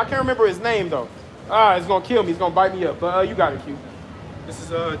life. I can't remember his name, though. It's going to kill me. It's going to bite me up. But you got it, Q. This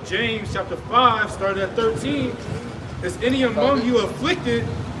is James chapter 5, starting at 13. Is any among you afflicted?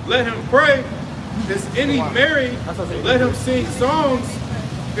 Let him pray. Is any merry? Let him sing songs.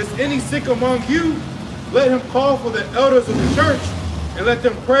 Is any sick among you? Let him call for the elders of the church, and let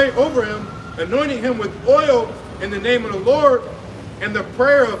them pray over him, anointing him with oil in the name of the Lord. And the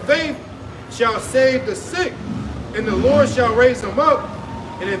prayer of faith shall save the sick, and the Lord shall raise him up.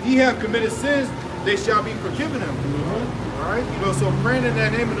 And if he have committed sins, they shall be forgiven him. All right, you know, so praying in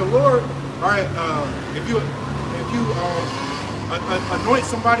that name of the Lord. All right, if you anoint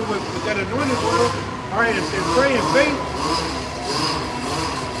somebody with that anointing oil, all right, and pray in faith,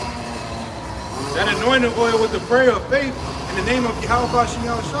 that anointing oil with the prayer of faith in the name of Yahweh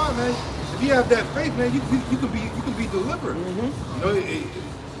Shah, man. If you have that faith, man, you can be delivered. You know,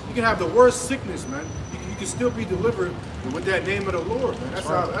 you can have the worst sickness, man. You can still be delivered with that name of the Lord, man. That's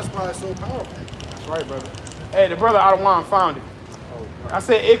why it's so powerful. That's right, brother. Hey, the brother out of wine found it. I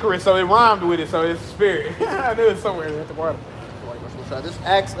said Icarus, so it rhymed with it, so it's spirit. I knew it somewhere at the bottom. This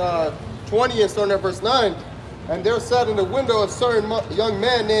Acts 20 and starting at verse 9. And there sat in the window a certain young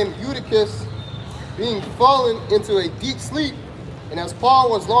man named Eutychus, being fallen into a deep sleep. And as Paul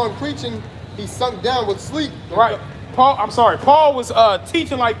was long preaching, he sunk down with sleep. Right. Paul was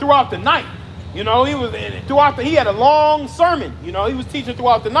teaching like throughout the night. You know, he had a long sermon. You know, he was teaching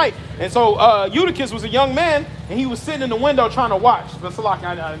throughout the night. And so Eutychus was a young man, and he was sitting in the window trying to watch. But Salaki,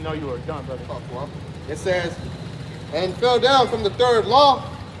 I didn't know you were done, brother. It says, and fell down from the third loft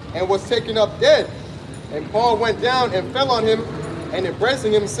and was taken up dead. And Paul went down and fell on him, and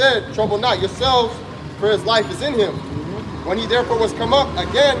embracing him said, trouble not yourselves, for his life is in him. When he therefore was come up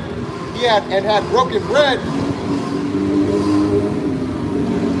again, he had broken bread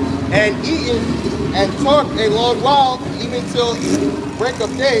and eaten and talked a long while, even till break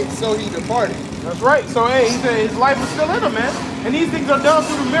of day, so he departed. That's right. So hey, he said his life is still in him, man. And these things are done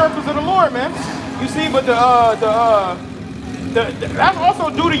through the miracles of the Lord, man. You see, but that's also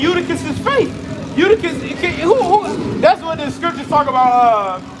due to Eutychus' faith. Eutychus, that's what the scriptures talk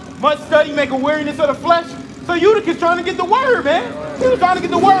about. Much study make a weariness of the flesh. So Eutychus trying to get the word, man. He was trying to get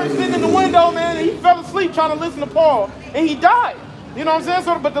the word, sitting in the window, man, and he fell asleep trying to listen to Paul, and he died. You know what I'm saying?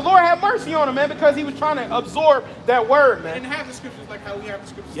 So, but the Lord had mercy on him, man, because he was trying to absorb that word, man. He didn't have the scriptures like how we have the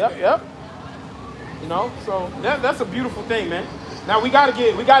scriptures today. Yep. You know, so that's a beautiful thing, man. Now we gotta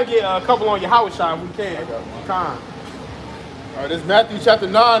get a couple on Yahweh Shai if we can. All right, this is Matthew chapter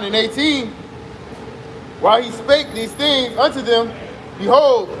 9 and 18. While he spake these things unto them,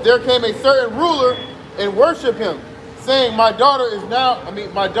 behold, there came a certain ruler and worshiped him, saying, my daughter is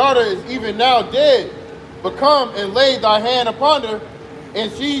even now dead, but come and lay thy hand upon her,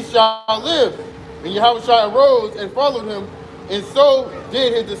 and she shall live. And Yahushua arose and followed him, and so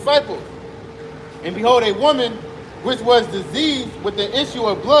did his disciples. And behold, a woman which was diseased with the issue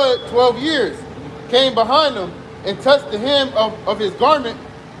of blood 12 years, came behind him and touched the hem of his garment,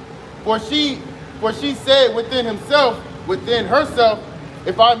 for she said within herself,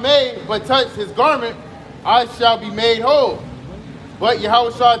 if I may but touch his garment, I shall be made whole. But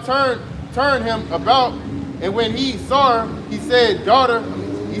Yahushua turned him about, and when he saw her, he said, Daughter,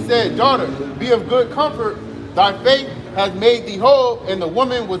 be of good comfort. Thy faith has made thee whole, and the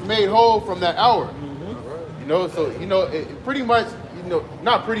woman was made whole from that hour. You know, so pretty much,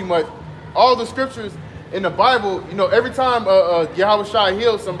 not pretty much, all the scriptures in the Bible, every time Yahushua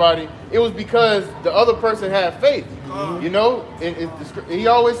healed somebody, it was because the other person had faith. And he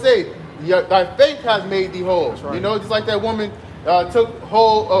always say, thy faith has made thee whole. Right. Just like that woman took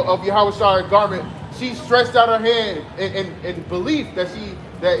hold of Yahushua's garment. She stretched out her hand in belief that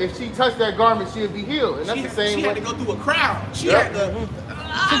if she touched that garment, she would be healed. And that's the same. She had to go through a crowd. She had to.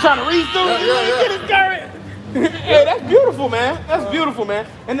 She's trying to reach through. Get his garment. Hey, that's beautiful, man. That's beautiful, man.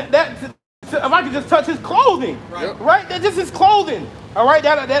 And if I could just touch his clothing, right? That's just his clothing. All right,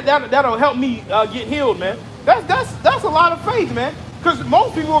 that'll help me get healed, man. That's a lot of faith, man. Because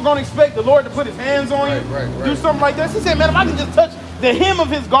most people are going to expect the Lord to put his hands on you, do something like that. She said, man, if I can just touch the hem of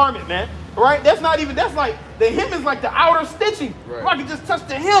his garment, man, right? That's like the hem is like the outer stitching. Right. If I can just touch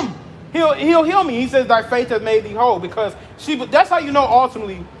the hem, he'll heal me. He says, thy faith has made thee whole, because that's how you know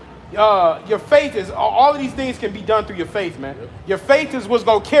ultimately your faith is, all of these things can be done through your faith, man. Yep. Your faith is what's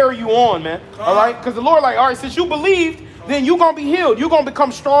going to carry you on, man. All right? Because the Lord, all right, since you believed, then you're going to be healed. You're going to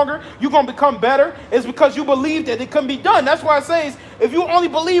become stronger. You're going to become better. It's because you believe that it can be done. That's why it says, if you only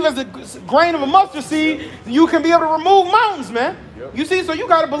believe as a grain of a mustard seed, you can be able to remove mountains, man. Yep. You see, so you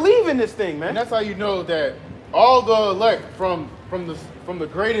got to believe in this thing, man. And that's how you know that all the elect, from the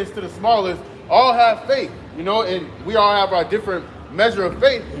greatest to the smallest, all have faith, and we all have our different measure of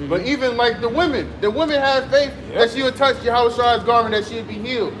faith. But even like the women had faith that she would touch Yahushua's garment, that she would be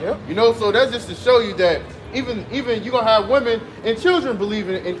healed. So that's just to show you that even you're gonna have women and children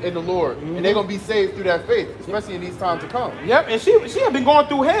believing in the Lord, and they're gonna be saved through that faith, especially in these times to come. Yep, and she had been going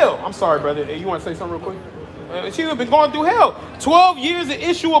through hell. I'm sorry, brother. You want to say something real quick? She had been going through hell. 12 years of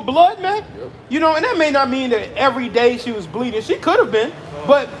issue of blood, man. Yep. And that may not mean that every day she was bleeding. She could have been,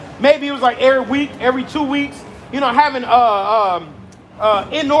 but maybe it was like every week, every 2 weeks. Having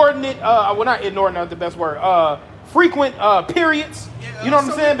inordinate, well, not inordinate, not the best word, frequent periods. You know what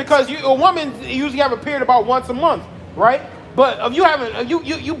I'm saying? Because a woman usually have a period about once a month, right? But if you having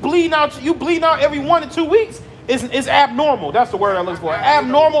you bleeding out every 1 to 2 weeks, it's abnormal. That's the word I look for.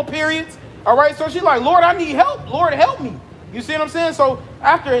 Abnormal periods. All right. So she's like, Lord, I need help. Lord, help me. You see what I'm saying? So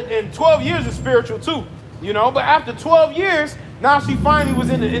and 12 years is spiritual too, But after 12 years, now she finally was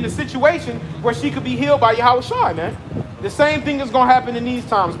in the situation where she could be healed by Yahushua, man. The same thing is gonna happen in these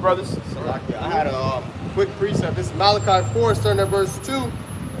times, brothers. I had a quick precept. This is Malachi 4, starting at verse 2.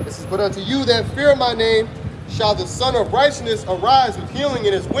 This is, but unto you that fear my name shall the Son of Righteousness arise with healing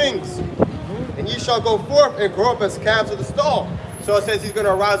in his wings. And ye shall go forth and grow up as calves of the stall. So it says he's going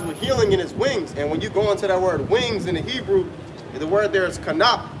to arise with healing in his wings. And when you go into that word wings in the Hebrew, the word there is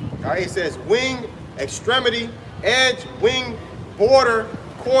kanap. All right, it says wing, extremity, edge, wing, border,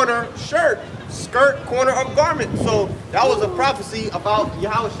 corner, shirt, skirt, corner of garment. So that was a prophecy about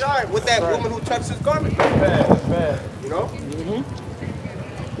Yahushua with that woman who touched his garment. That's bad.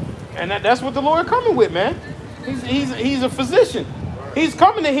 And that's what the Lord coming with, man. He's a physician. He's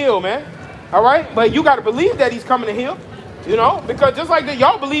coming to heal, man. All right, but you got to believe that he's coming to heal. Because just like that,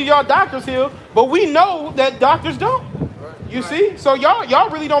 y'all believe y'all doctors heal, but we know that doctors don't. You see? So y'all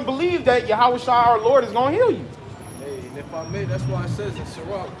really don't believe that Yahushua our Lord is going to heal you. Hey, and if I may, that's why it says in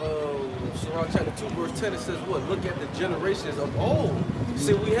Sirach chapter 2, verse 10, it says what? Look at the generations of old.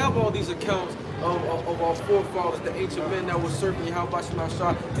 See, we have all these accounts of our forefathers, the ancient men that were serving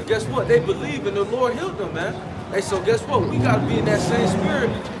Yahushua. And guess what? They believe in the Lord healed them, man. Hey, so guess what? We got to be in that same spirit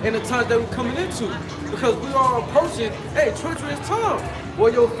in the times that we're coming into. Because we are approaching, treacherous time.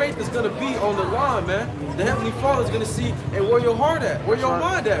 Where your faith is going to be on the line, man. The Heavenly Father is going to see, and where your heart at, where your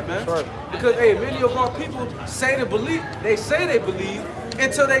mind at, man. Because, many of our people say they believe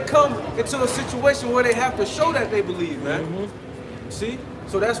until they come into a situation where they have to show that they believe, man. See?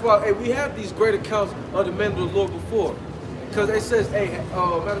 So that's why, we have these great accounts of the men of the Lord before. Because it says, matter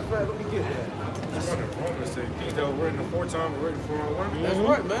of fact, let me get that. Things that were written aforetime were written for our learning. That's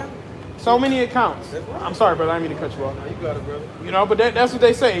right, man. So many accounts. I'm sorry, brother. I didn't mean to cut you off. No, you got it, brother. But that's what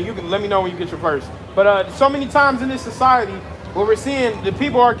they say. You can let me know when you get your verse. But so many times in this society where we're seeing the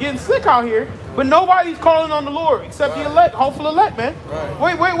people are getting sick out here, but nobody's calling on the Lord except the elect, hopeful elect, man.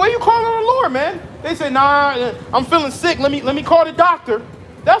 Wait, where you calling on the Lord, man? They say, nah, I'm feeling sick. Let me call the doctor.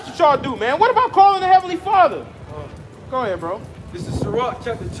 That's what y'all do, man. What about calling the Heavenly Father? Go ahead, bro. This is Sirach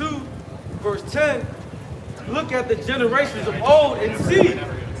chapter 2, verse 10, look at the generations of old and see,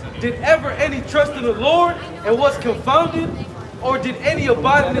 did ever any trust in the Lord and was confounded? Or did any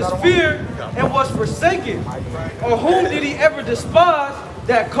abide in his fear and was forsaken? Or whom did he ever despise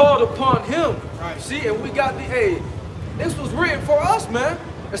that called upon him? See, and we got this was written for us, man.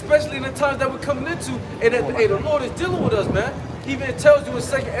 Especially in the times that we're coming into, and that the Lord is dealing with us, man. He even tells you in 2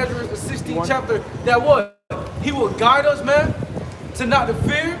 Ezra, the 16th chapter, that what? He will guide us, man, to not to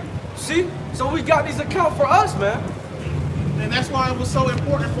fear. See? So we got these accounts for us, man. And that's why it was so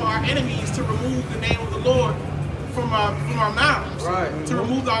important for our enemies to remove the name of the Lord from our mouths, right? To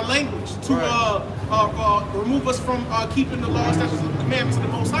remove our language, to remove us from keeping the laws, statutes, and commandments of the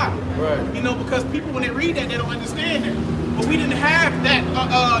Most High. Right. You know, because people when they read that, they don't understand that. But we didn't have that.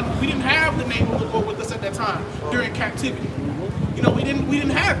 We didn't have the name of the Lord with us at that time during captivity. You know, we didn't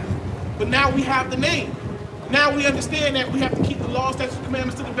have it. But now we have the name. Now we understand that we have to keep the laws, statutes, and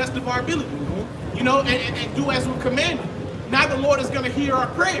commandments to the best of our ability. You know, and do as we're commanded. Now the Lord is going to hear our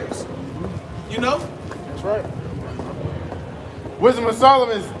prayers. You know. That's right. Wisdom of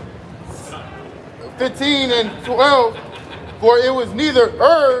Solomon 15 and 12, for it was neither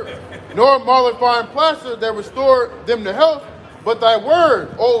herb nor mollifying plaster that restored them to health, but thy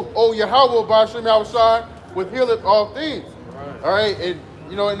word, O Yahweh B'Ashem Yahushai, which healeth all things. Right. All right, and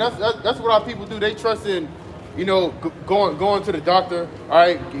you know, and that's what our people do. They trust in, you know, going to the doctor. All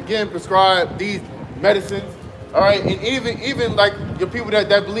right, getting prescribed these medicines. All right, and even like your people that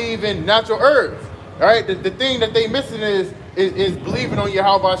believe in natural herbs. All right, the thing that they missing is believing on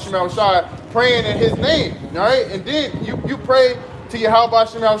Yahweh B'Ashem Yahushai, praying in His name. All right, and then you pray to Yahweh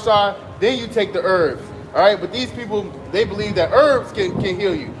B'Ashem Yahushai, then you take the herbs. All right, but these people, they believe that herbs can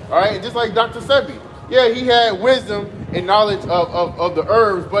heal you. All right, and just like Dr. Sebi, yeah, he had wisdom and knowledge of the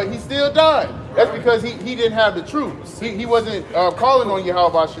herbs, but he still died. That's because he didn't have the truth. He wasn't calling on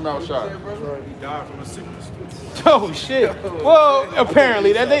Yahweh B'Ashem Yahushai. He died from a sickness. Oh shit! Well,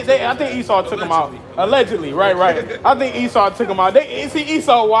 apparently I think Esau took him out. Allegedly, right. I think Esau took him out. See,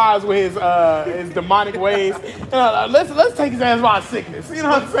 Esau wise with his demonic ways. Let's take his ass by sickness. You know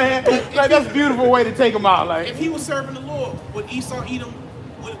what I'm saying? Like that's a beautiful way to take him out. Like if he was serving the Lord, would Esau eat him?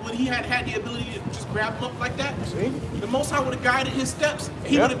 Would he had the ability to just grab him up like that? See? The Most High would have guided his steps.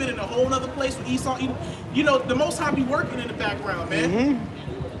 He would have been in a whole other place with Esau eating. You know, the Most High be working in the background, man. Mm-hmm.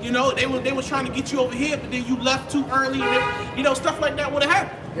 You know, they were trying to get you over here, but then you left too early, and you know, stuff like that would have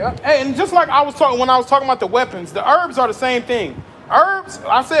happened. Yeah. Hey, and just like I was talking when I was talking about the weapons, the herbs are the same thing. Herbs,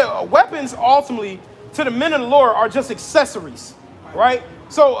 I said, weapons ultimately to the men of the Lord are just accessories, right?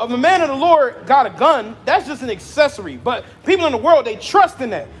 So if the man of the Lord got a gun, that's just an accessory. But people in the world, they trust in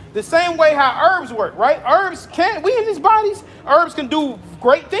that. The same way how herbs work, right? Herbs we in these bodies, herbs can do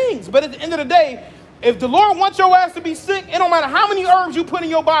great things. But at the end of the day, if the Lord wants your ass to be sick, it don't matter how many herbs you put in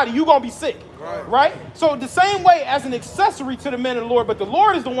your body, you're going to be sick, right? So the same way as an accessory to the men of the Lord, but the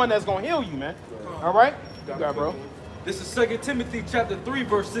Lord is the one that's going to heal you, man. All right? You got it, bro. This is 2 Timothy chapter 3,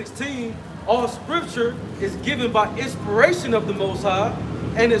 verse 16. All scripture is given by inspiration of the Most High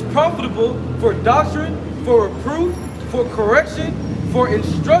and is profitable for doctrine, for reproof, for correction, for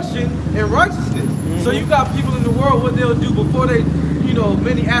instruction in righteousness. Mm-hmm. So you got people in the world, what they'll do before they, you know,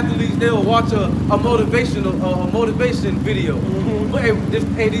 many athletes, they'll watch a motivation video. Mm-hmm. But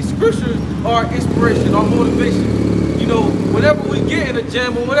these scriptures are inspiration, are motivation. You know, whenever we get in a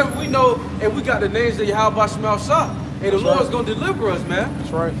jam or whatever, we know, and we got the names of Yahweh B'Ashem Yahushai, and the Lord's going to deliver us, man.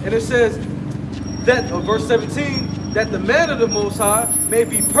 That's right. And it says that, verse 17, that the man of the Most High may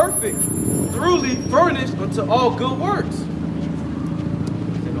be perfect, thoroughly furnished unto all good works.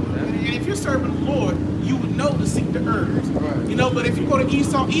 And if you're serving the Lord, you would know to seek the herbs. Right. You know, but if you go to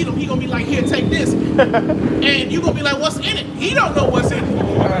Esau, eat them, he gonna be like, here, take this. And you gonna be like, what's in it? He don't know what's in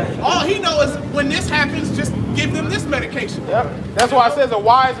it. Right. All he knows is when this happens, just give them this medication. Yep. That's why it says a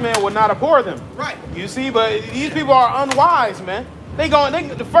wise man will not abhor them. Right. You see, but these people are unwise, man.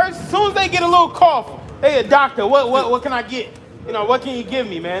 As soon as they get a little cough, hey, a doctor, what can I get? You know, what can you give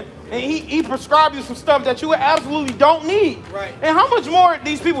me, man? And he prescribed you some stuff that you absolutely don't need. Right. And how much more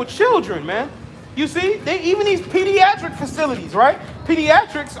these people, children, man? You see, even these pediatric facilities, right?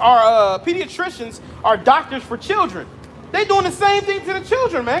 Pediatricians are doctors for children. They doing the same thing to the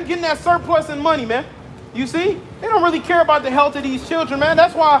children, man, getting that surplus in money, man. You see, they don't really care about the health of these children, man.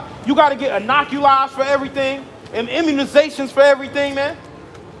 That's why you got to get inoculized for everything and immunizations for everything, man.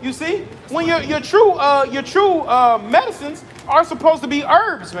 You see, when your true medicines are supposed to be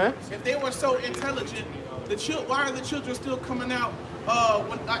herbs, man. If they were so intelligent, why are the children still coming out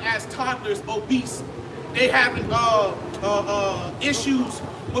as toddlers, obese, they having issues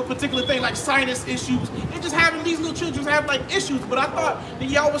with particular things like sinus issues. They're just having these little children have like issues. But I thought that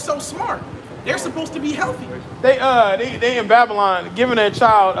y'all was so smart. They're supposed to be healthy. They in Babylon giving that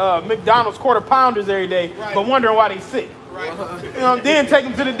child McDonald's quarter pounders every day, Right. but wondering why they sick. Right. You know, then take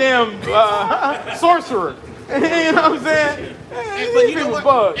them to the damn sorcerer. You know what I'm saying? But you know People what?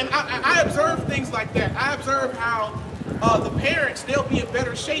 bugs. And I observe things like that. I observe how the parents, they'll be in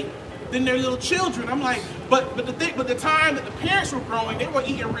better shape than their little children. I'm like, but the time that the parents were growing, they were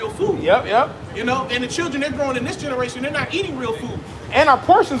eating real food. Yep. You know, and the children they're growing in this generation, they're not eating real food. And our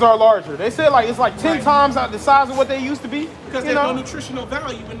portions are larger. They said like it's like 10 times the size of what they used to be. Because you there's know? no nutritional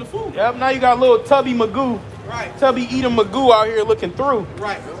value in the food. Yep. Now you got little Tubby Magoo, Right. Tubby Eating Magoo out here looking through.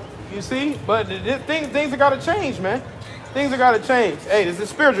 Right. You see, but things have got to change, man. Things have got to change. Hey, this is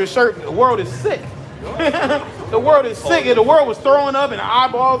spiritual shirt. The world is sick. The world is sick. The world was throwing up and the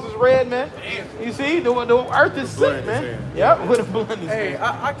eyeballs is red, man. You see, the earth is sick, man. Yep, with a blood in his Hey, hand.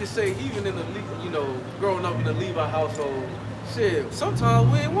 I can say even in the growing up in the Levi household, shit, sometimes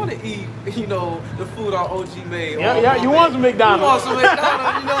we didn't want to eat, the food our OG made. Yeah, you want some McDonald's. You want some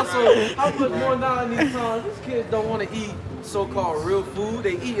McDonald's, so I put more down these times. These kids don't want to eat so-called real food.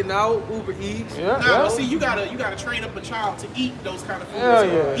 They eating out, Uber Eats. Yeah, Now, see, you gotta train up a child to eat those kind of foods, Hell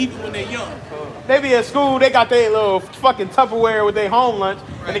yeah. even when they're young. They be at school, they got their little fucking Tupperware with their home lunch,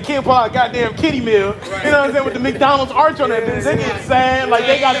 and the kid pull out a goddamn kiddie meal. Right. You know what I'm saying? With the McDonald's arch on that bitch. They get sad, like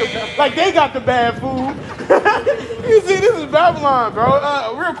they got the bad food. You see, this is Babylon,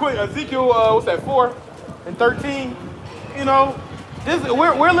 bro. Real quick, Ezekiel, what's that, 4 and 13? You know,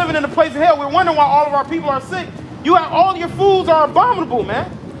 we're living in a place of hell. We're wondering why all of our people are sick. You have all your foods are abominable, man.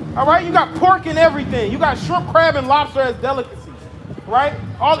 All right, you got pork and everything. You got shrimp, crab, and lobster as delicacies, right?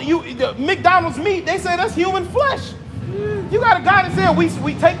 The McDonald's meat, they say that's human flesh. You got a guy that said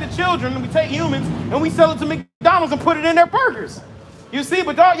we take the children and we take humans and we sell it to McDonald's and put it in their burgers. You see,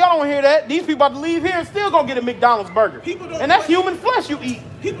 but y'all don't hear that. These people about to leave here and still gonna get a McDonald's burger. And that's human flesh you eat.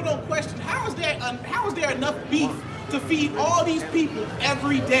 People don't question how is there enough beef to feed all these people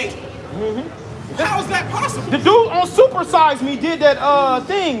every day? How is that possible? The dude on Super Size Me did that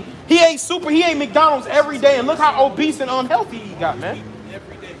thing. He ate McDonald's every day, and look how obese and unhealthy he got, man.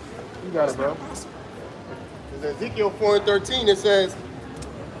 Every day. You got it, bro. In Ezekiel 4:13 it says,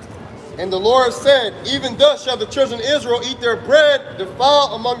 and the Lord said, even thus shall the children of Israel eat their bread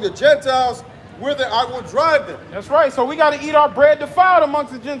defiled among the Gentiles, whither I will drive them. That's right. So we got to eat our bread defiled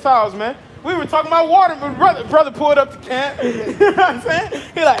amongst the Gentiles, man. We were talking about water, but brother pulled up to camp. You know what I'm saying?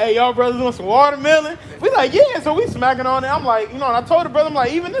 He like, hey, y'all brothers want some watermelon? We like, yeah. So we smacking on it. I'm like, and I told the brother, I'm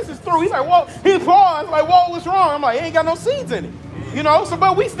like, even this is through. He's like, whoa. He paused. Like, whoa, what's wrong? I'm like, it ain't got no seeds in it. So,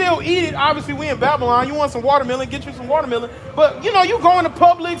 but we still eat it. Obviously, we in Babylon. You want some watermelon, get you some watermelon. But, you go into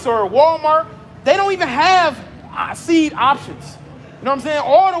Publix or Walmart, they don't even have seed options. You know what I'm saying?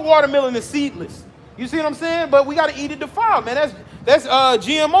 All the watermelon is seedless. You see what I'm saying? But we got to eat it defiled, man. That's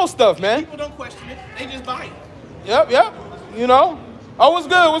GMO stuff, man. People don't question it. They just buy it. Yep. Oh, what's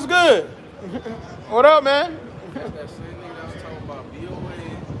good? What's good? What up, man? That's that same nigga that was talking about BOA.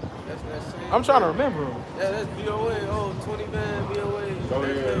 That's that same. I'm trying to remember him. Yeah, that's BOA. Oh, 20 man BOA. Oh,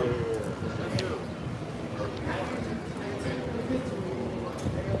 That's yeah. him. That's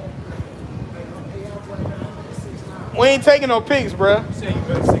him. We ain't taking no pics, bruh.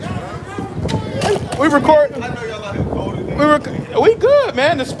 We record. We good,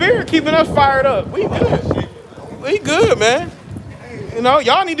 man. The spirit keeping us fired up. We good. We good, man.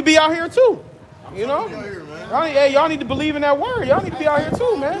 Y'all need to be out here too. Y'all need to believe in that word. Y'all need to be out here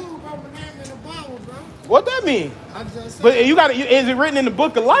too, man. What that mean? But you got is it written in the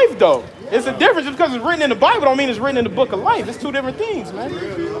book of life though? It's a difference. Just because it's written in the Bible don't mean it's written in the book of life. It's two different things, man.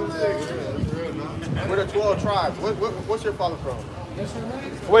 We're the 12 tribes. What's your father from?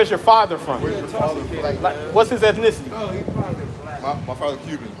 Where's your father from? What's his ethnicity? My father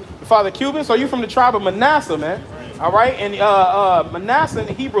Cuban. Your father Cuban? So you from the tribe of Manasseh, man. All right? And Manasseh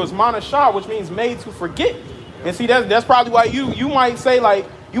in Hebrew is Manashah, which means made to forget. And see, that's probably why you might say, like,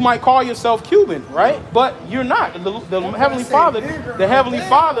 you might call yourself Cuban, right? But you're not. The Heavenly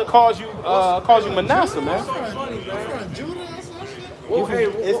Father calls you Manasseh, man. Well, hey,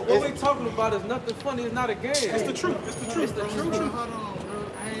 what we talking about is nothing funny. It's not a game. It's the truth. It's the truth. It's the truth. Hold on, bro.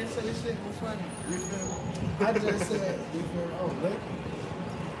 I ain't say this shit was funny. You feel me? I just said, you feel me? Oh, look.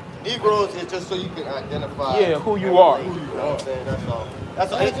 Negroes is just so you can identify who you are. You know what I'm saying? That's all.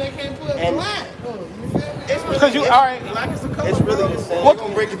 That's all. I just can't put black. Oh, you feel me? It's really, Because you, all right. It's really the same. We're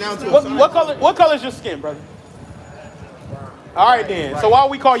gonna break it down to a What color is your skin, brother? All right then. So why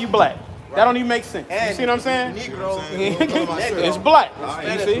we call you black? That don't even make sense. You And see what I'm saying? Negro, It's black. in You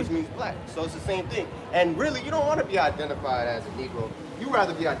Spanish, see? which means black. So it's the same thing. And really, you don't want to be identified as a Negro. You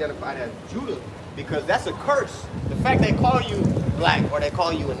rather be identified as Judah, because that's a curse. The fact they call you black, or they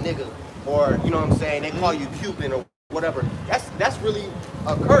call you a nigga, or you know what I'm saying, they call you Cuban or whatever. That's really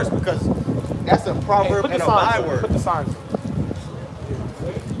a curse, because that's a proverb Put and the a signs. byword. Put the signs.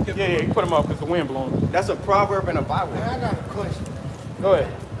 Yeah, you put them up because the wind blowing. That's a proverb and a byword. I got a question. Go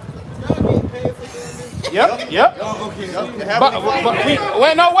ahead. Y'all getting paid for doing this? Yep.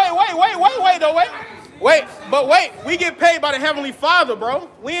 But wait, we get paid by the Heavenly Father, bro.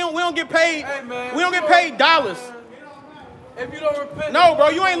 We don't get paid. Hey, man, we don't get paid dollars. If you don't repent, No, bro,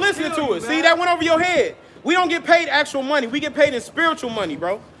 you ain't listening to it. See, that went over your head. We don't get paid actual money. We get paid in spiritual money,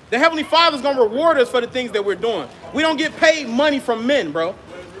 bro. The Heavenly Father's gonna reward us for the things that we're doing. We don't get paid money from men, bro.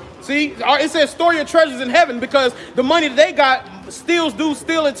 See, it says store your treasures in heaven, because the money that they got steal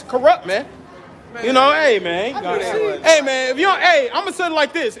it's corrupt, man. You know, hey man, hey man, if you don't, hey, I'm gonna say it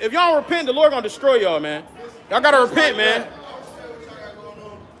like this: if y'all don't repent, the Lord gonna destroy y'all, man. Y'all gotta repent, man.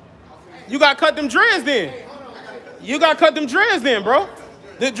 You gotta cut them dreads then. You gotta cut them dreads then, bro.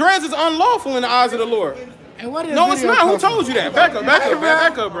 The dreads is unlawful in the eyes of the Lord. And what is No, it's not. Who told you that? Back up,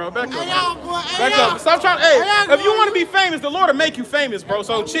 bro. Back up. Stop trying. Hey, if you want to be famous, the Lord will make you famous, bro.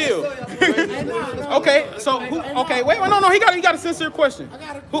 So chill. Okay, so who? Okay, wait, no, he got a sincere question.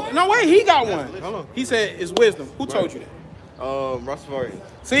 No, wait, he got one. He said it's wisdom. Who told you that? Rastafarian.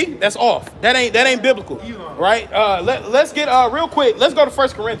 See, that's off. That ain't biblical, right? Let's get real quick. Let's go to 1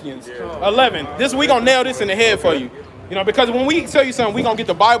 Corinthians 11. We gonna nail this in the head for you. You know, because when we tell you something, we gonna get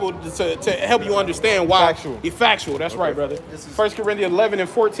the Bible to help you understand why. Factual. That's right, brother. 1 Corinthians 11 and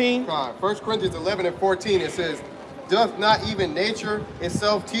 14. 1 Corinthians 11 and 14, it says, doth not even nature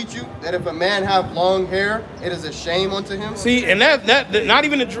itself teach you that if a man have long hair, it is a shame unto him? See, and that not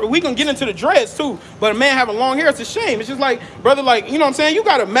even we can get into the dreads too, but a man having long hair, it's a shame. It's just like, brother, like, you know what I'm saying? You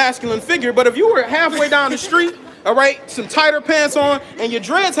got a masculine figure, but if you were halfway down the street, all right, some tighter pants on and your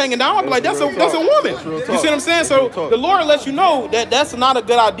dreads hanging down, I'd be like, that's a woman. You see what I'm saying? So the Lord lets you know that that's not a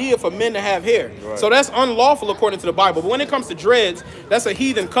good idea for men to have hair. Right. So that's unlawful according to the Bible. But when it comes to dreads, that's a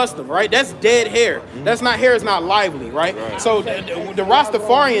heathen custom, right? That's dead hair. That's not hair is not lively, right? So the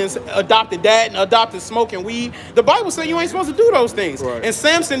Rastafarians adopted that and adopted smoking weed. The Bible said you ain't supposed to do those things. Right. And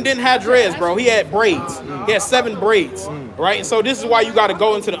Samson didn't have dreads, bro. He had braids. He had 7 braids, right? And so this is why you got to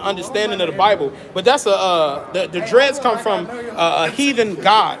go into the understanding of the Bible. But that's the dreads come from a heathen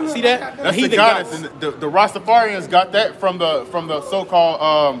god. See that? That's a heathen the goddess. And the Rastafarians got that from the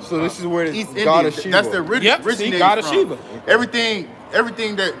so-called so this is where the East God Indians. of Shiva. That's the originated God of from. Shiva.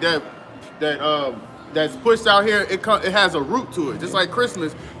 Everything that's pushed out here, it has a root to it. Just like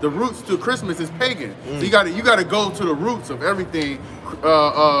Christmas, the roots to Christmas is pagan. So you gotta go to the roots of everything.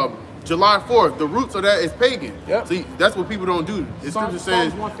 July 4th, the roots of that is pagan. Yep. See, that's what people don't do. The scripture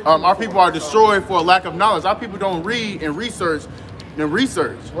says our people are destroyed for a lack of knowledge. Our people don't read and research.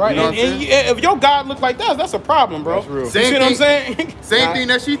 Right. You know and if your God looked like that, that's a problem, bro. That's real. You see what I'm saying? Same thing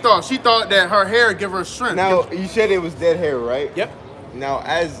that she thought. She thought that her hair give her strength. Now, you said it was dead hair, right? Yep. Now,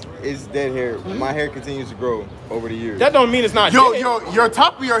 as is dead hair, my hair continues to grow over the years. That don't mean it's not dead. Your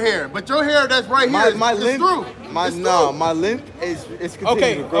top of your hair, but your hair that's right here my is length, through. my length is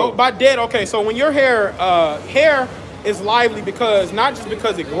continuing to grow. Okay, by dead, okay, so when your hair is lively because, not just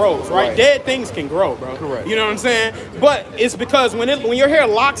because it grows, right? Dead things can grow, bro. Correct. You know what I'm saying? But it's because when your hair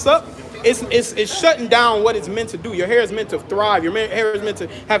locks up, it's shutting down what it's meant to do. Your hair is meant to thrive. Your hair is meant to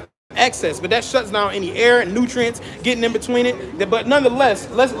have excess, but that shuts down any air and nutrients getting in between it. But nonetheless,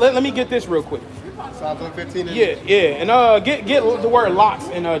 let me get this real quick. Psalms 115. And get the word locks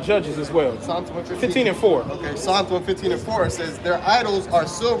in Judges as well. Psalms 115. 15 and 4. Okay, Psalms 115 and 4 says, their idols are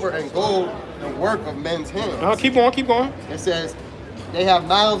silver and gold, the work of men's hands. Keep going. It says, they have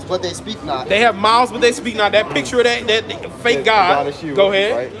mouths, but they speak not. They have mouths, but they speak not. That picture of that fake God. Go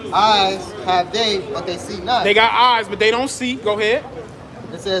ahead. Right? Eyes have they, but they see not. They got eyes, but they don't see. Go ahead.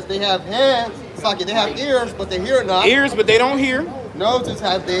 It says they have hands, they have ears, but they hear not. Ears, but they don't hear. Noses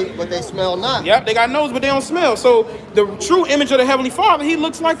have they, but they smell not. Yep, they got nose, but they don't smell. So the true image of the Heavenly Father, he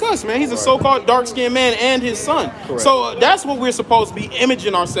looks like us, man. He's a so-called dark-skinned man and his son. Correct. So that's what we're supposed to be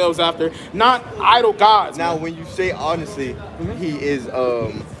imaging ourselves after, not idol gods. Now, when you say honestly, he is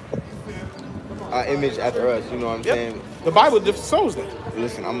an image after us, you know what I'm saying? The Bible shows that.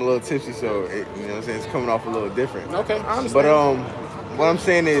 Listen, I'm a little tipsy, so you know what I'm saying, it's coming off a little different. Okay, I understand. But what I'm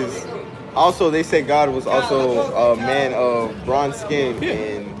saying is, also they say God was also a man of bronze skin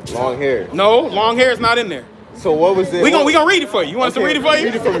and long hair. No, long hair is not in there. So what was it? We gonna read it for you. You want us to read it for you?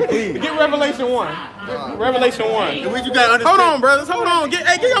 Read it for me, please. Get Revelation 1. Revelation 1. You gotta understand. Hold on, brothers. Hold on. Give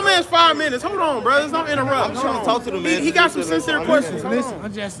your man 5 minutes. Hold on, brothers. Don't interrupt. I'm trying to talk to the man. He got some sincere questions. Hold Listen, on.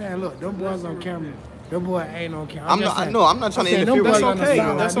 I'm just saying, look, them boys on camera. Them boys ain't on camera. I'm not trying to interfere. That's okay.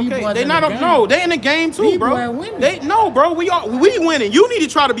 That's okay. They not no. They in the game too, bro. They bro. We winning. You need to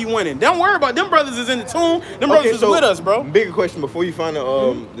try to be winning. Don't worry about them. Brothers is in the tune. Them brothers is with us, bro. Bigger question before you find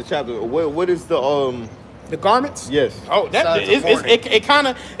the chapter. What is the garments? Yes. Oh, it kind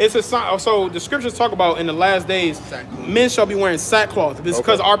of it's a sign. So the scriptures talk about in the last days, men shall be wearing sackcloth. It's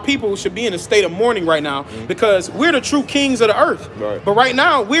because our people should be in a state of mourning right now because we're the true kings of the earth. Right. But right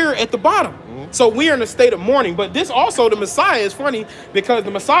now we're at the bottom. So we're in a state of mourning. But this also, the Messiah is funny because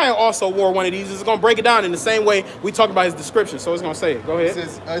the Messiah also wore one of these. It's going to break it down in the same way we talk about his description. So it's going to say it. Go ahead.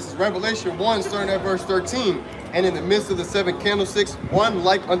 This is Revelation 1, starting at verse 13. And in the midst of the 7 candlesticks, one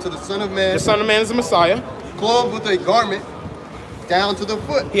like unto the Son of Man. The Son of Man is the Messiah. Clothed with a garment down to the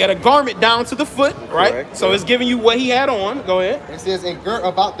foot. He had a garment down to the foot, right? Correct. So it's giving you what he had on. Go ahead. It says, and girt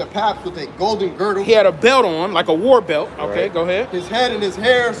about the paps with a golden girdle. He had a belt on, like a war belt. Okay, Right. Go ahead. His head and his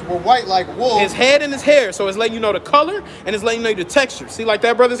hairs were white like wool. His head and his hair. So it's letting you know the color and it's letting you know the texture. See, like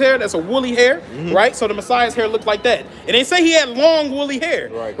that brother's hair? That's a woolly hair, right? So the Messiah's hair looked like that. It didn't say he had long woolly hair,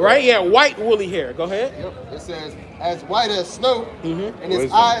 right? He had white woolly hair. Go ahead. Yep. It says, as white as snow, and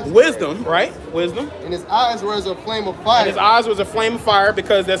his eyes. Wisdom, right? Wisdom. And his eyes were as a flame of fire. And his eyes was a flame of fire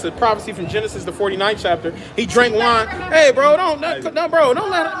because that's a prophecy from Genesis, the 49th chapter. He drank wine. Hey, bro, don't let it.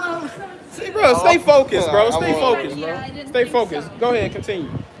 No. See, bro, stay focused, bro. Stay focused, bro. Stay focused. Go ahead, continue.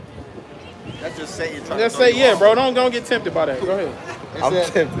 That's just Satan trying Just to say, yeah, bro. Don't get tempted by that. Go ahead. I'm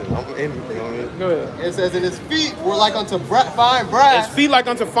tempted. I'm anything. Go ahead. It says, and his feet were like unto fine brass. His feet like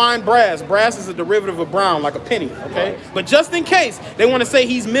unto fine brass. Brass is a derivative of brown, like a penny, okay? But just in case, they want to say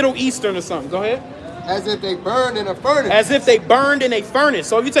he's Middle Eastern or something. Go ahead. As if they burned in a furnace. As if they burned in a furnace.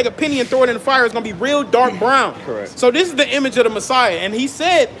 So if you take a penny and throw it in the fire, it's going to be real dark brown. Correct. So this is the image of the Messiah. And he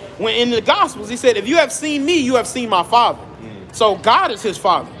said, when in the Gospels, he said, if you have seen me, you have seen my Father. So God is his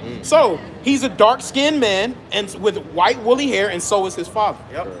Father. So he's a dark-skinned man and with white woolly hair, and so is his Father.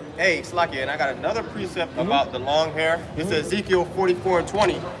 Yep. Hey, Slakia, and I got another precept about the long hair. It's Ezekiel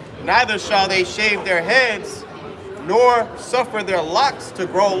 44:20. Neither shall they shave their heads, nor suffer their locks to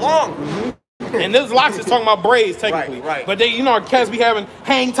grow long. And this locks is talking about braids, technically. Right. But they, you know, cats be having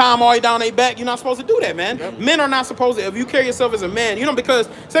hang time all the way down their back. You're not supposed to do that, man. Yep. Men are not supposed to. If you carry yourself as a man, you know, because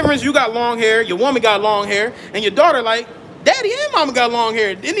say for instance, you got long hair, your woman got long hair, and your daughter like, Daddy and Mama got long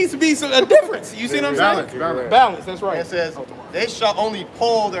hair. There needs to be a difference. You see what I'm saying? Balance. That's right. It says, they shall only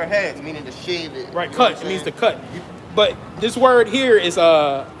pull their heads, meaning to shave it. Right, cut. It means to cut. But this word here is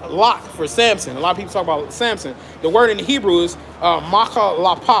lock for Samson. A lot of people talk about Samson. The word in the Hebrew is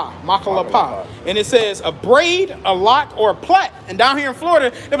makalapa. And it says a braid, a lock, or a plait. And down here in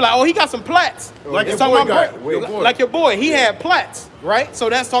Florida, they be like, oh, he got some plaits. Like It's your talking boy about got. braid. Like your boy. He had plaits, right? So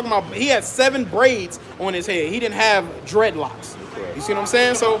that's talking about, he had 7 braids on his head. He didn't have dreadlocks. You see what I'm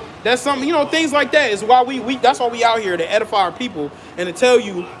saying? So that's something, you know, things like that is why that's why we out here to edify our people and to tell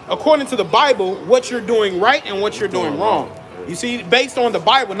you, according to the Bible, what you're doing right and what you're doing wrong. You see, based on the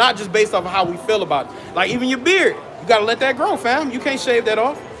Bible, not just based off of how we feel about it. Like even your beard, you gotta let that grow, fam. You can't shave that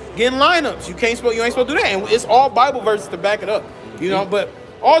off. Getting lineups, you ain't supposed to do that. And it's all Bible verses to back it up. You know, but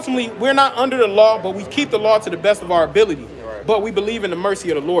ultimately we're not under the law, but we keep the law to the best of our ability. But we believe in the mercy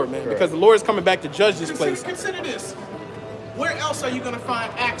of the Lord, man, because the Lord is coming back to judge this place. Consider this. Where else are you going to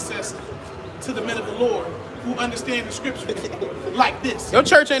find access to the men of the Lord who understand the scriptures like this? Your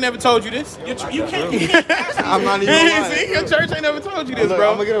church ain't never told you this. You can't ask me. I'm not even lying. See, your church ain't never told you this, Look,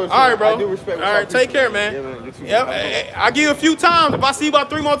 bro. I'm gonna get it with All right, you. bro. I do respect what All right, y'all take care, Yeah, man. man, you too. Yep. I give you a few times. If I see you about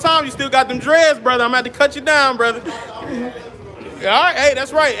 3 more times, you still got them dreads, brother. I'm gonna have to cut you down, brother. All right, hey,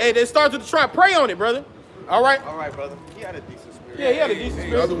 that's right. Hey, they start with the try. Pray on it, brother. All right. All right, brother. He had a decent spirit. Yeah, he had a decent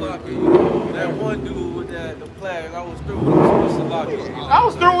spirit. That one dude with the flag, I was through with him. I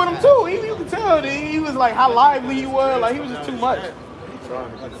was through with him too. You could tell that he was like how lively he was. Like he was just too much.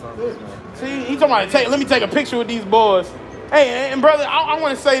 See, he talking about let me take a picture with these boys. Hey, and brother, I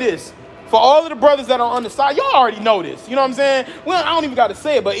want to say this. For all of the brothers that are on the side, y'all already know this. You know what I'm saying? Well, I don't even got to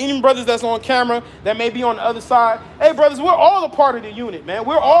say it, but any brothers that's on camera that may be on the other side, hey, brothers, we're all a part of the unit, man.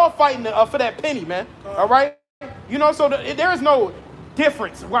 We're all fighting for that penny, man. All right? You know, so there is no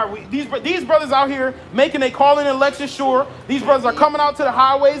difference. Why these brothers out here making a calling and election sure. These brothers are coming out to the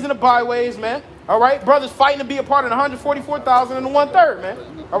highways and the byways, man. All right? Brothers fighting to be a part of the 144,000 and the 1/3, man.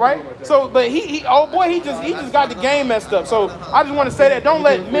 All right? So, but he just got the game messed up. So I just want to say that don't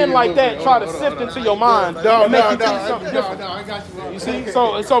let men like that try to sift into your mind and make you think something different. I got you. You see?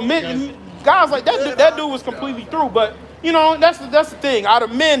 So men, guys like that. That dude was completely through. But you know, that's the thing. Out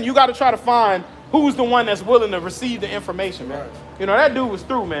of men, you got to try to find who's the one that's willing to receive the information, man. You know, that dude was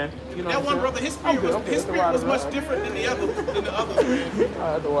through, man. You know That one brother, his spirit was much different than the others, man.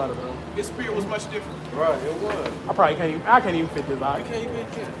 That's the water, bro. His spirit was much different. Right, it was. I can't even fit this out. You can't even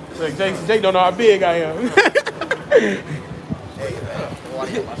get Look, Jake don't know how big I am.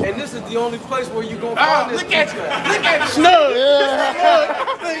 And this is the only place where you're going to find this. Look at you. Look at you. Snug.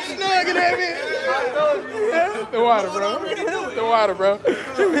 Snugging at me. The water, bro. The water, bro.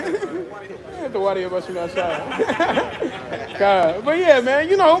 The water here, but you not shy. God. But yeah, man,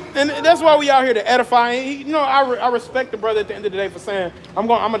 you know, and that's why we out here to edify. And you know, I respect the brother at the end of the day for saying, I'm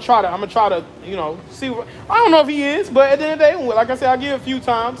gonna try to, you know, see. I don't know if he is, but at the end of the day, like I said, I'll give it a few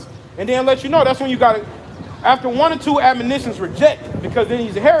times and then let you know. That's when you gotta, after 1 or 2 admonitions, reject, because then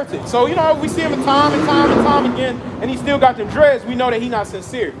he's a heretic. So, you know, we see him time and time again, and he still got them dreads. We know that he's not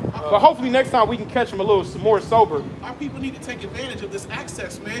sincere. But hopefully next time we can catch him a little more sober. Our people need to take advantage of this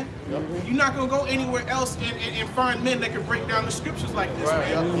access, man. You're not going to go anywhere else and find men that can break down the scriptures like this,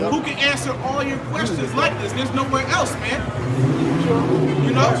 man. Who can answer all your questions like this. There's nowhere else, man.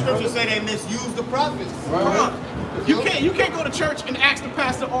 You know? Scriptures say they misuse the prophets. Come on. You can't go to church and ask the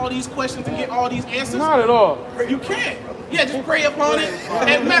pastor all these questions and get all these answers. Not at all. You can't. Yeah, just pray upon it.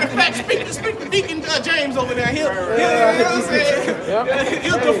 And matter of fact, speak to Deacon James over there. He'll, you know what I'm saying?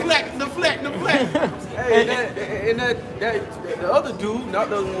 He'll deflect. Hey, and that the other dude, not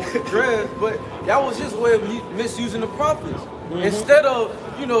the one with the dreads, but that was his way of misusing the prophets. Instead of,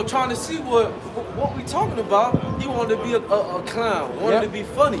 you know, trying to see what we talking about, he wanted to be a clown, wanted to be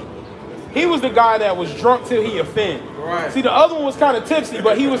funny. He was the guy that was drunk till he offended. Right. See, the other one was kind of tipsy,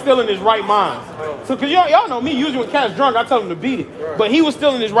 but he was still in his right mind. So, cause y'all know me, usually when cat's drunk, I tell him to beat it. But he was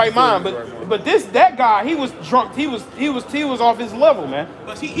still in his right mind. But that guy, he was drunk. He was off his level, man.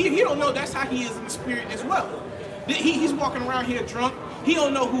 But he don't know that's how he is in the spirit as well. He's walking around here drunk. He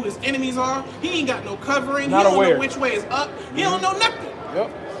don't know who his enemies are. He ain't got no covering. Not he don't aware. know which way is up. He don't know nothing.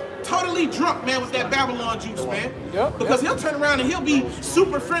 Yep. Totally drunk, man, with that Babylon juice, man. Yep. Because he'll turn around and he'll be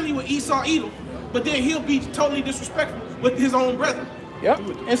super friendly with Esau Edom, but then he'll be totally disrespectful with his own brethren. Yep.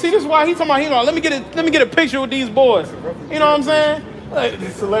 And see, this is why he's talking about, you know, let me get a picture with these boys. You know what I'm saying? Like the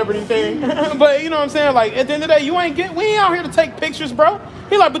celebrity thing. But you know what I'm saying? Like at the end of the day, we ain't out here to take pictures, bro.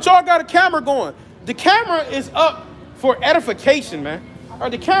 He like, but y'all got a camera going. The camera is up for edification, man. Or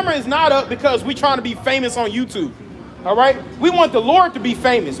the camera is not up because we trying to be famous on YouTube. All right? We want the Lord to be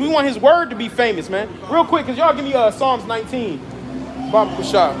famous. We want his word to be famous, man. Real quick, because y'all give me Psalms 19. Baba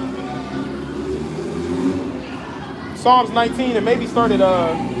Kushah. Psalms 19, and maybe start at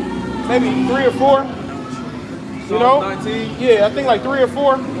maybe 3 or 4. You know? 19? Yeah, I think like 3 or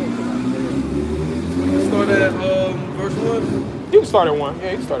 4. Start at verse 1. You can start at 1.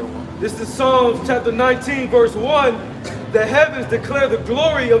 Yeah, you can start at 1. This is Psalms chapter 19, verse 1. The heavens declare the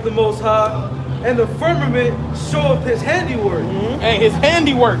glory of the Most High, and the firmament showeth his handiwork. And his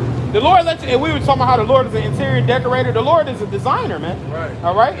handiwork. The Lord lets you, and we were talking about how the Lord is an interior decorator. The Lord is a designer, man. Right.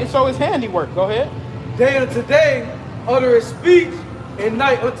 All right? And so his handiwork. Go ahead. Day unto day uttereth speech, and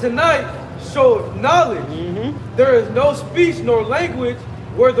night unto night showeth knowledge. There is no speech nor language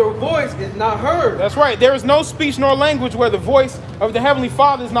where the voice is not heard. That's right. There is no speech nor language where the voice of the Heavenly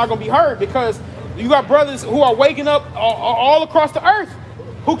Father is not going to be heard, because you got brothers who are waking up all across the earth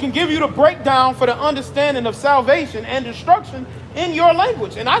who can give you the breakdown for the understanding of salvation and destruction in your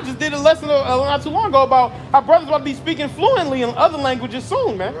language. And I just did a lesson not too long ago about how brothers about to be speaking fluently in other languages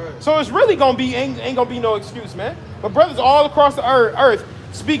soon, man. Right. So it's really going to be, ain't going to be no excuse, man. But brothers all across the earth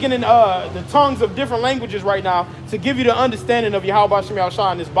speaking in the tongues of different languages right now to give you the understanding of Yahweh Shem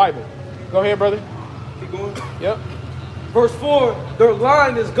Yahushua in this Bible. Go ahead, brother. Keep going. Yep. Verse 4, their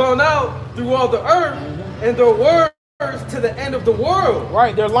line is gone out through all the earth, and their words to the end of the world.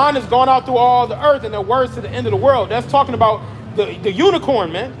 Right, their line has gone out through all the earth, and their words to the end of the world. That's talking about the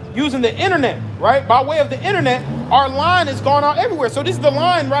unicorn, man, using the internet, right? By way of the internet, our line has gone out everywhere. So this is the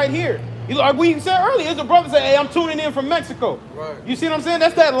line right here. Like we said earlier, there's a brother say, hey, I'm tuning in from Mexico. Right. You see what I'm saying?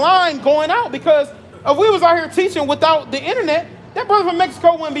 That's that line going out, because if we was out here teaching without the internet, that brother from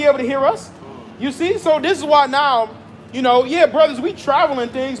Mexico wouldn't be able to hear us. You see? So this is why now, you know, yeah, brothers, we travel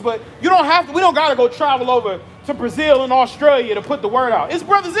and things, but we don't got to go travel over to Brazil and Australia to put the word out. It's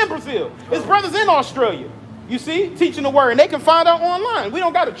brothers in Brazil. It's brothers in Australia. You see, teaching the word, and they can find out online. We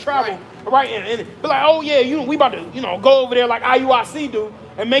don't got to travel, right? And be like, oh yeah, we about to, go over there like IUIC do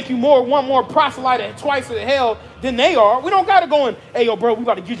and make you one more proselyte at twice the hell than they are. We don't got to go and, hey, yo, bro, we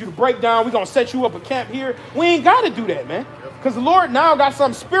about to get you the breakdown. We're going to set you up a camp here. We ain't got to do that, man. Because the Lord now got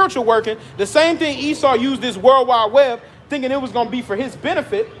something spiritual working. The same thing Esau used this World Wide Web thinking it was going to be for his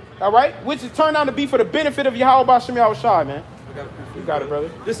benefit. All right, which has turned out to be for the benefit of Yahweh B'Shem Yahushua, man. You got it, brother.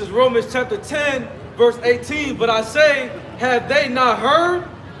 This is Romans chapter 10, verse 18. But I say, have they not heard?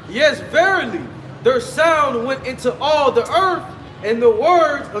 Yes, verily, their sound went into all the earth, and the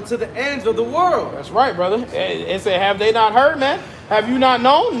words unto the ends of the world. That's right, brother. It said, have they not heard, man? Have you not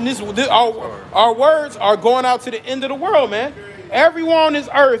known? Our words are going out to the end of the world, man. Everyone on this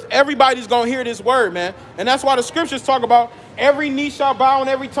earth, everybody's going to hear this word, man. And that's why the scriptures talk about every knee shall bow and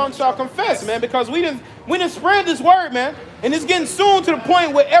every tongue shall confess, man, because we didn't spread this word, man. And it's getting soon to the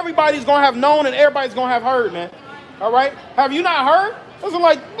point where everybody's going to have known and everybody's going to have heard, man. All right? Have you not heard? It's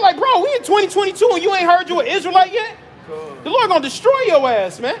like, bro, we in 2022 and you ain't heard you an Israelite yet? The Lord going to destroy your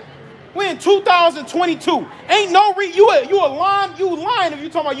ass, man. We in 2022. Ain't no you lying if you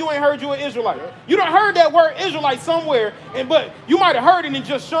talking about you ain't heard you an Israelite. You done heard that word Israelite somewhere, but you might have heard it and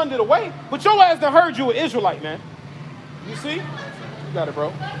just shunned it away. But your ass done heard you an Israelite, man. You see? You got it,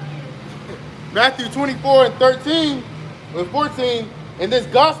 bro. Matthew 24 and 13 and 14, and this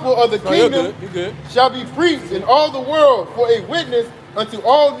gospel of the kingdom you're good. shall be preached in all the world for a witness unto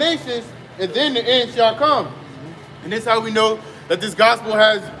all nations, and then the end shall come. And this is how we know that this gospel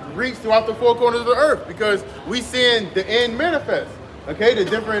has reached throughout the four corners of the earth, because we seeing the end manifest. Okay, the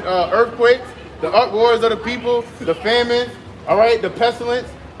different earthquakes, the uproars of the people, the famines, all right, the pestilence,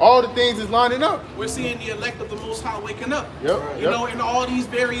 all the things is lining up. We're seeing the elect of the Most High waking up. Yep. You know, in all these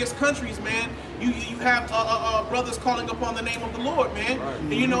various countries, man, you have brothers calling upon the name of the Lord, man. Right.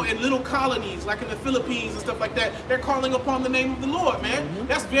 And, you know, in little colonies, like in the Philippines and stuff like that, they're calling upon the name of the Lord, man. Mm-hmm.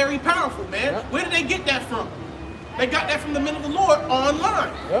 That's very powerful, man. Yep. Where did they get that from? They got that from the men of the Lord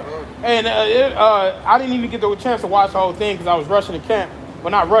online. Yep. And I didn't even get the chance to watch the whole thing because I was rushing to camp.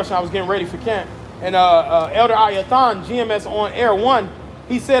 Well, not rushing, I was getting ready for camp. And Elder Ayathan, GMS on Air 1,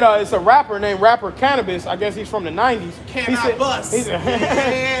 he said it's a rapper named Rapper Cannabis. I guess he's from the 90s.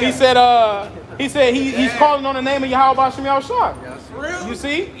 He said he's calling on the name of Yahweh B'Shem Yahushua. That's real. You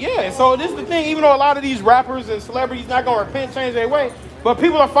see? Yeah. So this is the thing. Even though a lot of these rappers and celebrities not going to repent, change their way, but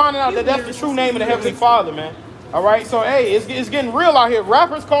people are finding out that that's the true name of the Heavenly Father, man. All right? So, hey, it's getting real out here.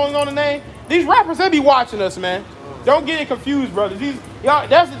 Rappers calling on the name. These rappers, they be watching us, man. Don't get it confused, brothers.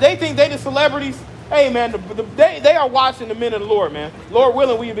 They think they the celebrities. Hey, man, they are watching the men of the Lord, man. Lord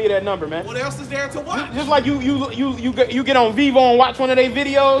willing, we be that number, man. What else is there to watch? Just like you get on Vivo and watch one of their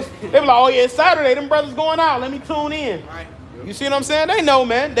videos. They be like, oh, yeah, it's Saturday. Them brothers going out. Let me tune in. Right. You see what I'm saying? They know,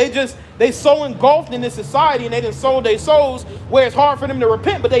 man. They so engulfed in this society and they done sold their souls where it's hard for them to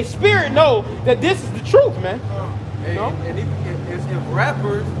repent. But they spirit know that this is the truth, man. You know? And if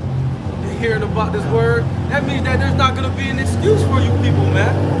rappers are hearing about this word, that means that there's not going to be an excuse for you people,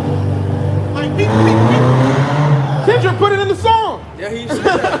 man. Like, Kendrick put it in the song. Yeah, he said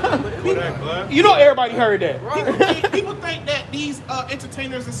that. You know everybody heard that. Right. People think that these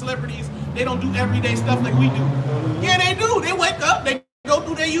entertainers and celebrities, they don't do everyday stuff like we do. Yeah, they do. They wake up, they go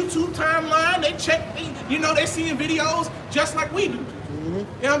through their YouTube timeline, they check, they seeing videos just like we do. Mm-hmm. You know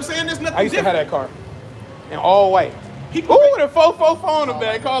what I'm saying? There's nothing I used to have that car. In all white. Ooh, the 444 phone in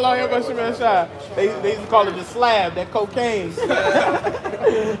there. Call out here by Shimon Shai. They used to call it the slab, that cocaine.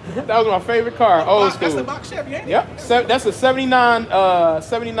 That was my favorite car, old school. That's a box Chevy, ain't it? Yep, that's a 79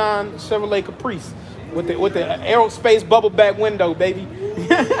 Chevrolet Caprice with the aerospace bubble back window, baby.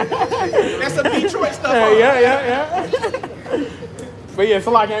 That's some Detroit stuff. Yeah. But yeah,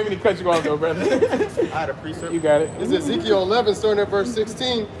 so I can't even cut you off though, brother. I had a precept. You got it. This is Ezekiel 11, starting at verse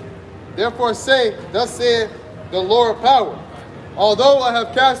 16. Therefore say, thus saith the Lord of power, although I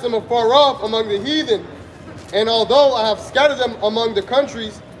have cast them afar off among the heathen, and although I have scattered them among the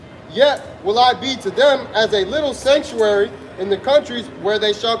countries, yet will I be to them as a little sanctuary in the countries where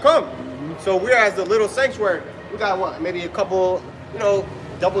they shall come. So we're as the little sanctuary. We got what? Maybe a couple,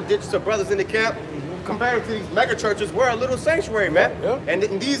 double digits of brothers in the camp. Compared to these mega churches, we're a little sanctuary, man. Yep.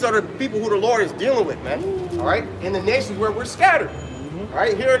 And these are the people who the Lord is dealing with, man. All right? In the nations where we're scattered. All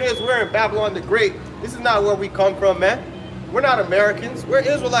right? Here it is. We're in Babylon the Great. This is not where we come from, man. We're not Americans. We're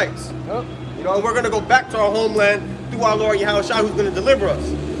Israelites. Yep. And we're going to go back to our homeland through our Lord Yahushua, who's going to deliver us.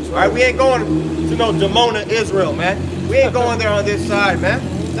 All right? We ain't going to no Dimona, Israel, man. We ain't going there on this side, man.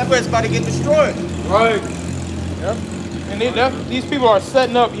 That place about to get destroyed. Right. Yep. And these people are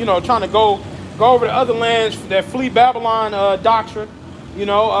setting up, trying to go over to other lands that flee Babylon doctrine,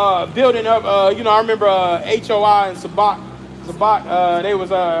 building up, I remember HOI and Sabak, they was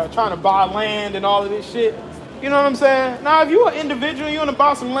trying to buy land and all of this shit. You know what I'm saying? Now, if you an individual, you want to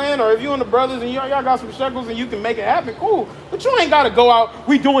buy some land, or if you and the brothers and y'all got some shekels and you can make it happen, cool. But you ain't got to go out,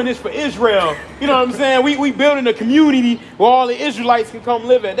 we doing this for Israel. You know what I'm saying? We building a community where all the Israelites can come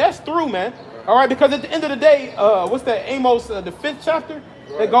live at. That's through, man. All right, because at the end of the day, what's that, Amos, the 5th chapter?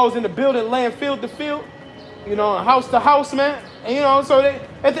 that goes into building land field to field, you know, house to house, man. And, you know, so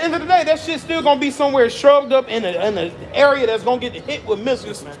at the end of the day, that shit's still gonna be somewhere shrugged up in an area that's gonna get hit with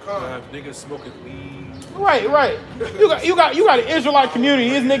missiles, man. Niggas smoking weed. Right. You got an Israelite community.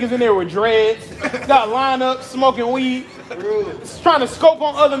 These niggas in there with dreads, got lineups, smoking weed, trying to scope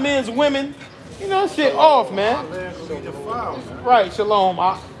on other men's women. You know, that shit off, man. Right, shalom,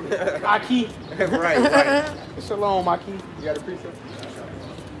 Aki. Right. Shalom, Aki. You got a precept?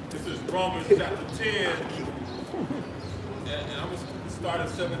 This is Romans chapter 10. And I'm going to start at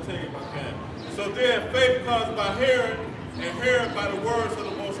 17 if I can. So then faith comes by hearing, and hearing by the words of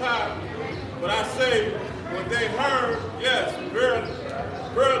the Most High. But I say, when they heard, yes,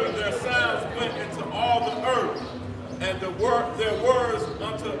 verily their sounds went into all the earth, and their words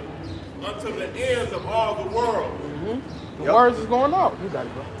unto the ends of all the world. The words is going out. You got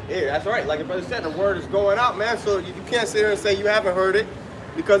it, bro. Yeah, that's right. Like the brother said, the word is going out, man. So you can't sit here and say you haven't heard it,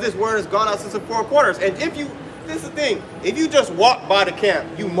 because this word has gone out since the 4 quarters. And this is the thing, if you just walk by the camp,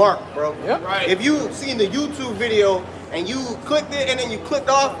 you mark, bro. Yep. Right. If you seen the YouTube video and you clicked it and then you clicked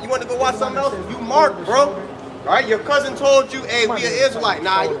off, you want to go watch something else, you mark, bro. All right, your cousin told you, hey, we an Israelite.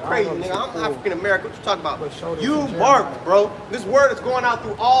 Nah, you crazy, nigga. I'm African American. What you talking about? You marked, bro. This word is going out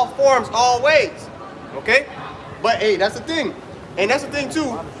through all forms, all ways. Okay? But hey, that's the thing. And that's the thing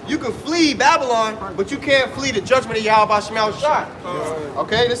too. You can flee Babylon, but you can't flee the judgment of Yahweh Shemel Shai.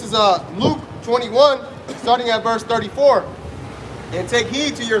 Okay, this is Luke 21, starting at verse 34. And take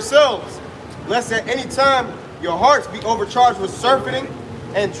heed to yourselves, lest at any time your hearts be overcharged with surfeiting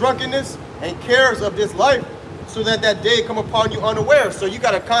and drunkenness and cares of this life, so that day come upon you unaware. So you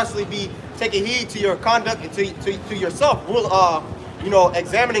got to constantly be taking heed to your conduct and to yourself.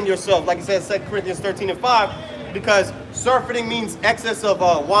 Examining yourself, like it says 2 Corinthians 13:5, because surfeiting means excess of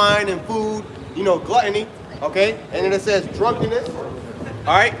wine and food, gluttony, okay? And then it says drunkenness,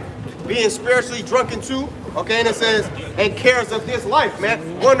 all right? Being spiritually drunken too, okay? And it says, and cares of this life, man.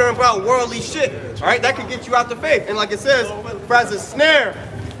 Wondering about worldly shit, all right? That could get you out the faith. And like it says, for as a snare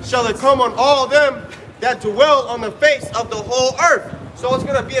shall it come on all them that dwell on the face of the whole earth. So it's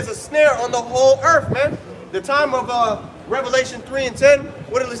gonna be as a snare on the whole earth, man. The time of Revelation 3 and 10,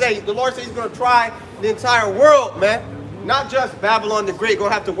 what did it say? The Lord said he's gonna try the entire world, man. Not just Babylon the Great,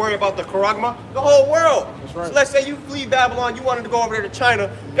 gonna have to worry about the Charagma, the whole world. That's right. So let's say you flee Babylon, you wanted to go over there to China,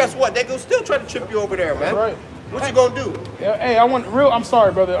 guess what? They gonna still try to trip you over there, man. That's right. What you gonna do? Hey, I'm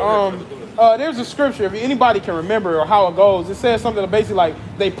sorry, brother. There's a scripture, if anybody can remember or how it goes, it says something basically like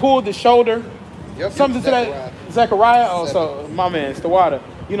they pulled the shoulder. Yep, something to that. Zechariah. Oh, so my man, it's the water.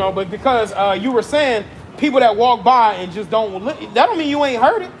 But because you were saying people that walk by and just don't, that don't mean you ain't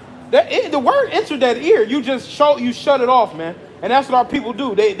heard it. The word entered that ear. You just shut it off, man. And that's what our people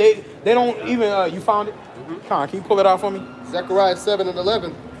do. They don't even. You found it? Can you pull it out for me? Zechariah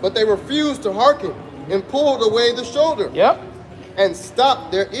 7:11. But they refused to hearken and pulled away the shoulder. Yep. And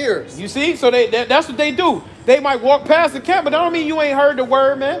stopped their ears. You see, so that's what they do. They might walk past the camp, but that don't mean you ain't heard the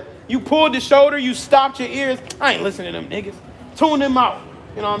word, man. You pulled the shoulder, you stopped your ears. I ain't listening to them niggas. Tune them out.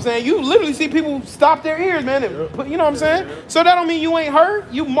 You know what I'm saying? You literally see people stop their ears, man. And you know what I'm saying? So that don't mean you ain't heard.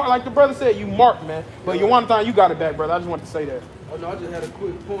 You mark, like the brother said, you marked, man. But you one time you got it back, brother. I just wanted to say that. Oh no, I just had a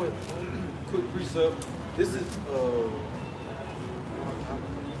quick point, quick precept. This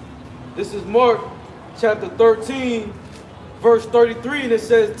is Mark chapter 13, verse 33, and it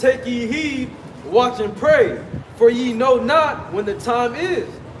says, "Take ye heed, watch and pray, for ye know not when the time is."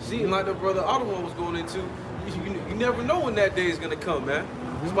 See, like the brother Ottawa was going into, you never know when that day is gonna come, man.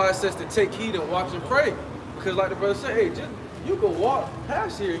 That's why it says to take heed and watch and pray. Because like the brother said, hey, you can walk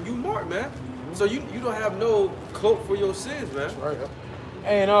past here and you mark, man. So you don't have no cloak for your sins, man. Right.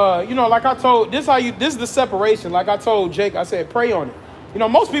 And like I told, this is the separation. Like I told Jake, I said, pray on it.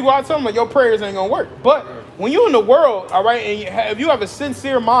 Most people, I tell them, like, your prayers ain't gonna work. But when you're in the world, all right, and if you have a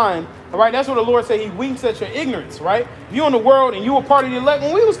sincere mind, all right, that's what the Lord said. He winks at your ignorance, right? If you're in the world and you were part of the elect,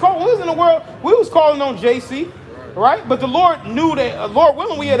 when we was in the world, we was calling on JC, right? But the Lord knew that, Lord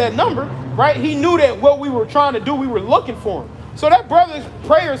willing, we had that number, right? He knew that what we were trying to do, we were looking for him. So that brother's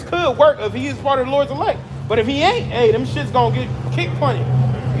prayers could work if he is part of the Lord's elect. But if he ain't, hey, them shit's gonna get kicked plenty,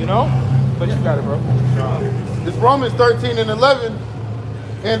 But you got it, bro. It's Romans 13 and 11.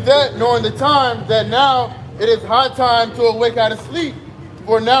 And that, knowing the time, that now it is high time to awake out of sleep.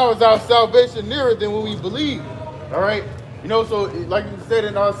 For now is our salvation nearer than when we believe. All right? So like you said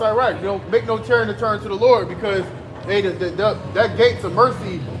in our side, right? Make no turn to turn to the Lord, because hey, that gates of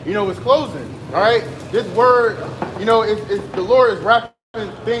mercy, is closing. All right? This word, the Lord is wrapping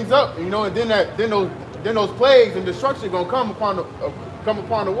things up, and then those plagues and destruction gonna come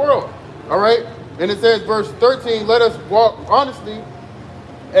upon the world. All right? And it says, verse 13, let us walk honestly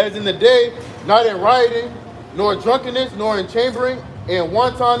as in the day, not in rioting, nor drunkenness, nor in chambering, and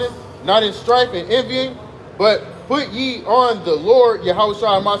wantonness, not in strife and envying, but put ye on the Lord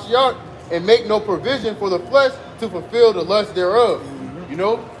Yahushua Mashiach, and make no provision for the flesh to fulfill the lust thereof. You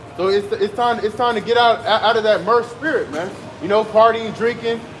know, so it's time to get out of that mirth spirit, man. You know, partying,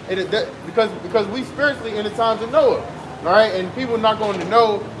 drinking, and because we spiritually in the times of Noah, all right, and people are not going to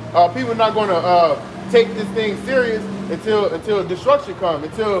know, people are not going to take this thing serious until destruction comes,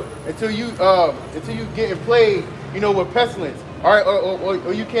 until you getting plagued, you know, with pestilence, all right,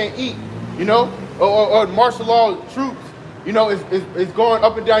 or you can't eat, you know, or martial law troops, you know, is going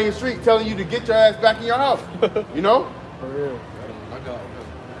up and down your street telling you to get your ass back in your house, you know. For real. I got it.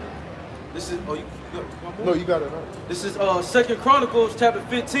 This is No, you got it. This is 2 Chronicles chapter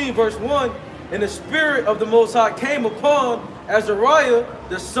 15, verse 1. And the spirit of the Most High came upon Azariah,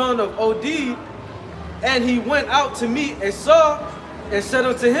 the son of Oded, and he went out to meet Asa and said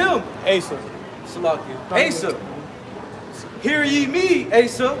unto him, Asa. Asa, hear ye me,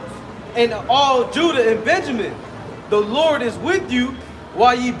 Asa, and all Judah and Benjamin. The Lord is with you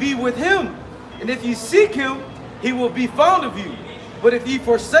while ye be with him. And if ye seek him, he will be found of you. But if ye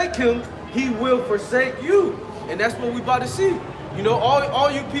forsake him, he will forsake you. And that's what we about to see. You know,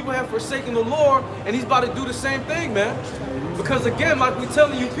 all you people have forsaken the Lord, and he's about to do the same thing, man. Because again, like we're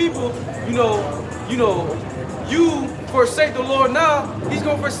telling you people, you forsake the Lord now, he's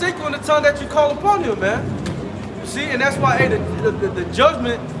going to forsake you in the time that you call upon him, man. You see, and that's why, hey, the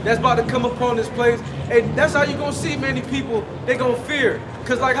judgment that's about to come upon this place, hey, that's how you're going to see many people, they're going to fear.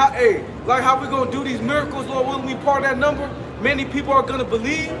 Because like how we going to do these miracles, Lord, when we part of that number, many people are going to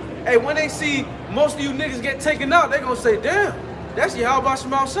believe. Hey, when they see most of you niggas get taken out, they're going to say, damn, that's Yahweh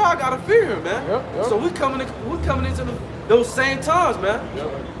Shema Shah, I got to fear him, man. Yep. So we coming into those same times, man.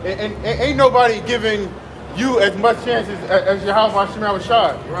 Yep. And ain't nobody giving you as much chances as Yahweh Shema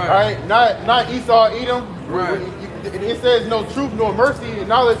Shah. Right. All right? Not Esau, Edom. Right. It says no truth nor mercy and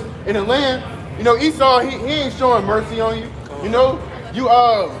knowledge in the land. You know, Esau, he ain't showing mercy on you. You know, you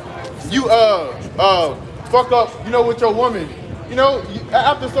fuck up, you know, with your woman. You know,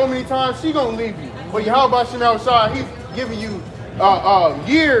 after so many times, she gonna leave you. But Yahweh Shema Shah, he's giving you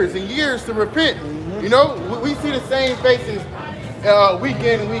years and years to repent. You know, we see the same faces week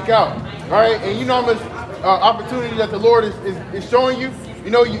in and week out. All right, and you know how much opportunity that the Lord is showing you. You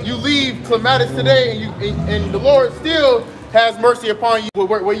know, you leave Clematis today, and the Lord still has mercy upon you.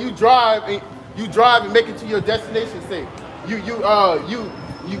 Where you drive and make it to your destination safe. You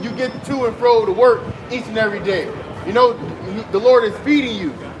get to and fro to work each and every day. You know, the Lord is feeding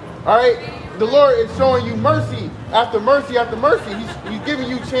you. All right, the Lord is showing you mercy after mercy after mercy. He's giving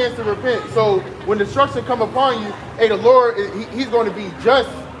you a chance to repent. So when destruction come upon you, hey, the Lord, he's going to be just.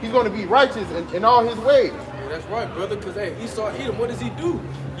 He's going to be righteous in all his ways. Yeah, that's right, brother. Because hey, Esau Edom, what does he do?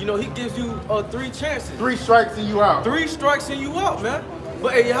 You know, he gives you 3 chances. 3 strikes and you out. 3 strikes and you out, man.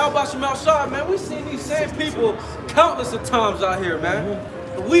 But hey, how about Shema Shah, man? We seen these same people countless of times out here, man.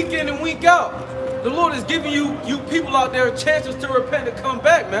 Week in and week out. The Lord is giving you people out there chances to repent and come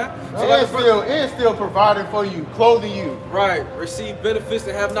back, man. So and still providing for you, clothing you. Right. Receive benefits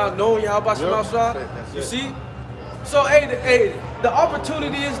that have not known Yahweh Shema Shah. You see? So hey, the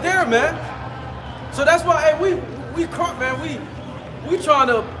opportunity is there, man. So that's why hey, we trying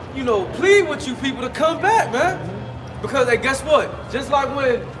to, you know, plead with you people to come back, man. Because hey, guess what? Just like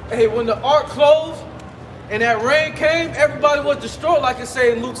when the ark closed and that rain came, everybody was destroyed, like it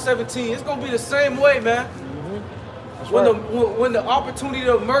say in Luke 17. It's gonna be the same way, man. When the opportunity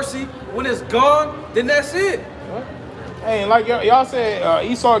of mercy, when it's gone, then that's it. Hey, and like y'all said,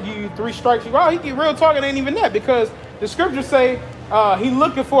 Esau give you 3 strikes. Wow, he get real talking ain't even that, because the scriptures say he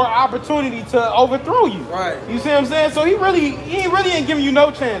looking for an opportunity to overthrow you. Right. You see what I'm saying? So he ain't giving you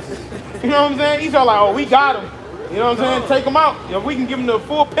no chances. You know what I'm saying? He's all like, oh, we got him. You know what I'm saying? Take him out. If we can give him the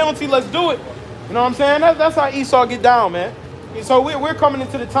full penalty, let's do it. You know what I'm saying? That's how Esau get down, man. And so we're coming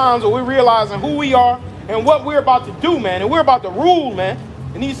into the times where we're realizing who we are and what we're about to do, man. And we're about to rule, man.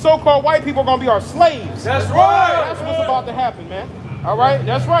 And these so-called white people are going to be our slaves. That's right. That's what's about to happen, man. All right?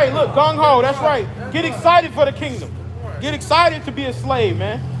 That's right. Look, gung-ho. That's right. Get excited for the kingdom. Get excited to be a slave,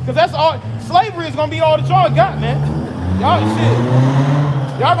 man. Because that's all. Slavery is going to be all that y'all got, man. Y'all, shit.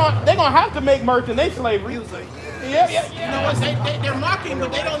 They're going to have to make merch in their slavery. Yeah. You know what? They're mocking,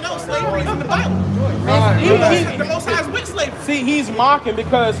 but they don't know slavery is in the Bible. The Most High is with slavery. See, he's mocking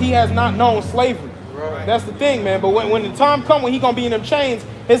because he has not known slavery. Right. That's the thing, man. But when the time comes when he's going to be in them chains,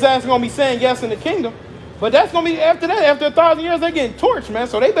 his ass is going to be saying yes in the kingdom. But that's going to be after that. After 1,000 years, they're getting torched, man.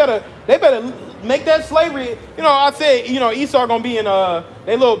 So they better make that slavery. You know, I said, you know, Esau going to be in their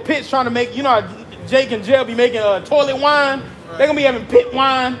little pits trying to make, you know, Jake and Jeb be making toilet wine. They're going to be having pit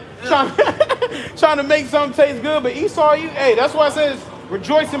wine, trying to make something taste good. But Esau, hey, that's why it says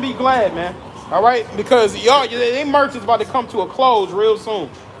rejoice and be glad, man. All right? Because y'all, they merch is about to come to a close real soon.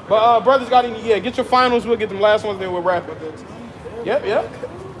 But brothers got any, get your finals. We'll get them last ones, then we'll wrap it. Yep.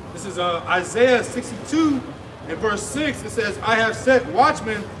 This is Isaiah 62 and verse 6. It says, I have set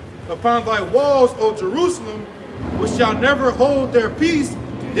watchmen upon thy walls, O Jerusalem, which shall never hold their peace,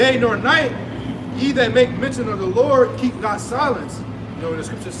 day nor night. Ye that make mention of the Lord, keep not silence. You know, the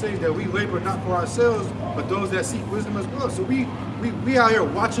scripture says that we labor not for ourselves, but those that seek wisdom as well. So we out here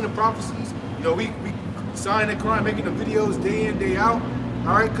watching the prophecies. You know, we signing and crying, making the videos day in, day out.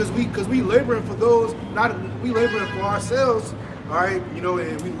 All right, because we laboring for those, we laboring for ourselves. All right, you know,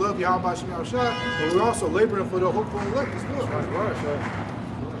 and we love Yahweh Shem Shah, but we're also laboring for the hopeful elect as well. Right.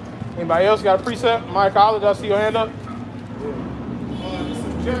 Anybody else got a precept? Mike College, I see your hand up. This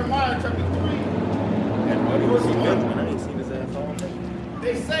is Jeremiah chapter 3.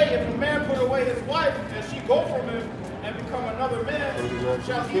 They say if a man put away his wife and she go from him and become another man,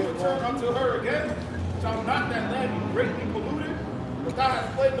 shall he return unto her again? Shall not that land be greatly polluted? But thou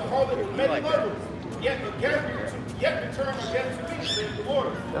hast played the harlot with many lovers, yet return again to me, says the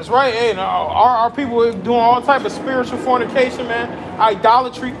Lord. That's right. Hey, our people are doing all type of spiritual fornication, man,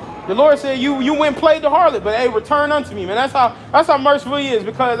 idolatry. The Lord said, you went and played the harlot, but hey, return unto me, man. That's how merciful he is,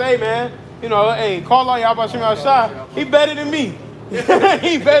 because hey, man, you know, hey, call out Yahweh Shem Shah, he better than me.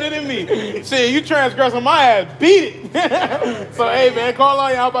 He better than me. See, you transgress on my ass, beat it. So hey, man, call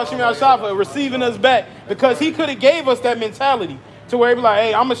out Yahweh Shem Shah for receiving us back, because he could have gave us that mentality to where he be like,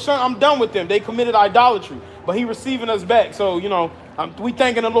 hey, I'm done with them. They committed idolatry, but he receiving us back. So you know, we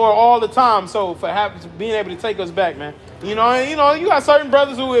thanking the Lord all the time. So for being able to take us back, man. You know, you got certain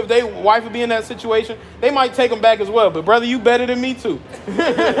brothers who, if they wife would be in that situation, they might take them back as well. But brother, you better than me too.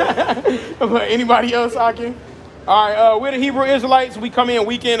 Anybody else, Hakeem? All right, we're the Hebrew Israelites. We come in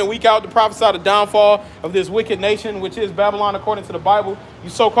week and week out to prophesy the downfall of this wicked nation, which is Babylon according to the Bible. You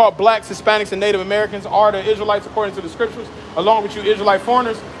so-called blacks, Hispanics, and Native Americans are the Israelites according to the scriptures, along with you Israelite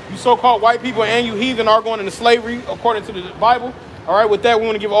foreigners. You so-called white people and you heathen are going into slavery according to the Bible. All right, with that, we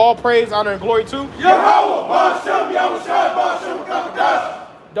want to give all praise, honor, and glory to Yahweh, Ba'ashem, Yahushua, Ba'ashem, Kakadash.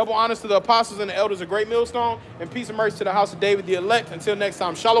 Double honors to the apostles and the elders of Great Millstone, and peace and mercy to the house of David the elect. Until next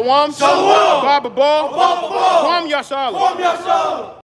time, Shalom. Shalom. Baba Ball. Kwam Yashala.